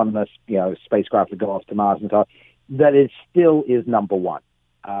autonomous spacecraft that go off to Mars and so on, that it still is number one.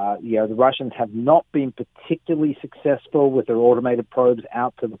 The Russians have not been particularly successful with their automated probes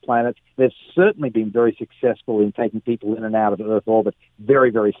out to the planets. They've certainly been very successful in taking people in and out of Earth orbit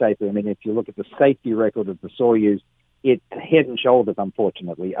very, very safely. I mean, if you look at the safety record of the Soyuz, it's head and shoulders,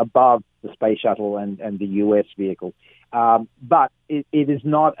 unfortunately, above the space shuttle and the U.S. vehicle. But it is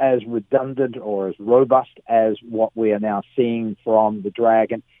not as redundant or as robust as what we are now seeing from the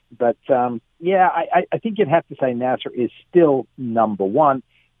Dragon. But, I think you'd have to say NASA is still number one.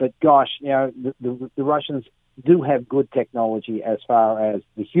 But gosh, the Russians do have good technology as far as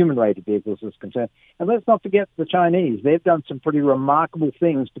the human-rated vehicles is concerned. And let's not forget the Chinese. They've done some pretty remarkable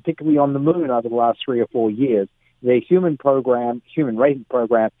things, particularly on the moon over the last 3 or 4 years. Their human-rated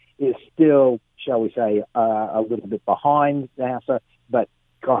program is still, shall we say, a little bit behind NASA. But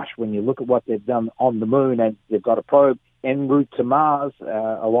gosh, when you look at what they've done on the moon, and they've got a probe en route to Mars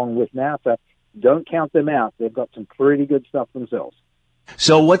along with NASA, don't count them out. They've got some pretty good stuff themselves.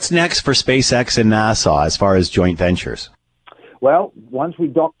 So what's next for SpaceX and NASA as far as joint ventures? Well, once we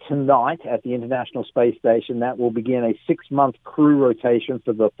dock tonight at the International Space Station, that will begin a 6-month crew rotation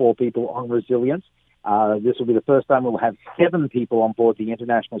for the 4 people on Resilience. This will be the first time we'll have 7 people on board the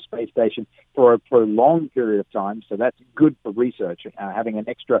International Space Station for a prolonged period of time, so that's good for research. Having an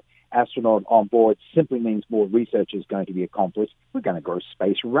extra astronaut on board simply means more research is going to be accomplished. We're going to grow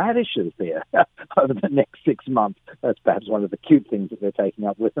space radishes there over the next 6 months. That's perhaps one of the cute things that they're taking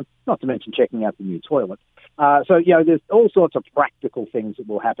up with them, not to mention checking out the new toilet. So, there's all sorts of practical things that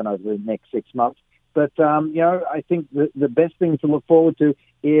will happen over the next 6 months. But, I think the best thing to look forward to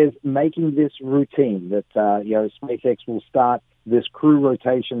is making this routine that, SpaceX will start this crew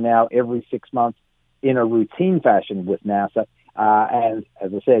rotation now every 6 months in a routine fashion with NASA. And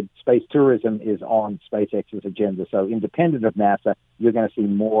as I said, space tourism is on SpaceX's agenda. So independent of NASA, you're going to see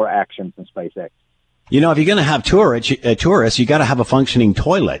more action from SpaceX. If you're going to have tourists, you got to have a functioning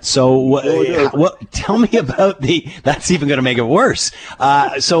toilet. So tell me about that's even going to make it worse.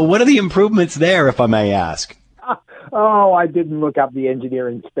 So what are the improvements there, if I may ask? Oh, I didn't look up the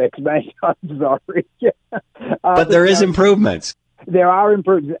engineering specs, mate. I'm sorry. But there is improvements. There are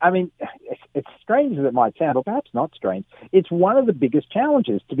improvements. I mean, it's strange as it might sound, or perhaps not strange. It's one of the biggest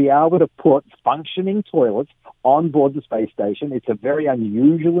challenges to be able to put functioning toilets on board the space station. It's a very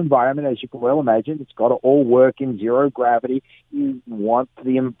unusual environment, as you can well imagine. It's got to all work in zero gravity. You want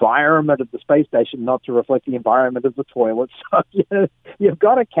the environment of the space station not to reflect the environment of the toilet. So you've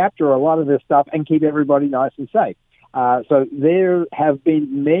got to capture a lot of this stuff and keep everybody nice and safe. So there have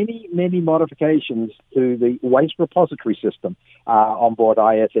been many, many modifications to the waste repository system on board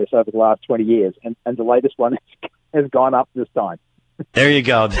ISS over the last 20 years, and the latest one has gone up this time. There you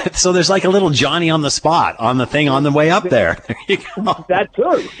go. So there's like a little Johnny on the spot on the thing on the way up there. There you go. That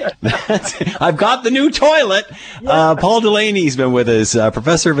too. I've got the new toilet. Yeah. Paul Delaney's been with us,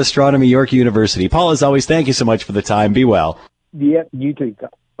 Professor of Astronomy, York University. Paul, as always, thank you so much for the time. Be well. Yeah, you too.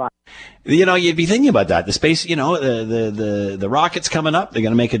 Bye. You'd be thinking about that. The space, the rocket's coming up. They're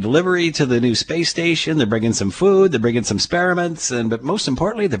going to make a delivery to the new space station. They're bringing some food. They're bringing some experiments. But most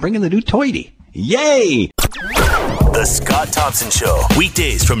importantly, they're bringing the new toity. Yay! The Scott Thompson Show,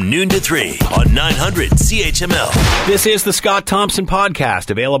 weekdays from noon to 3 on 900 CHML. This is the Scott Thompson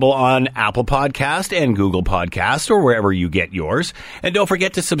Podcast, available on Apple Podcast and Google Podcast, or wherever you get yours. And don't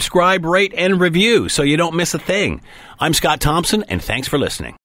forget to subscribe, rate, and review so you don't miss a thing. I'm Scott Thompson, and thanks for listening.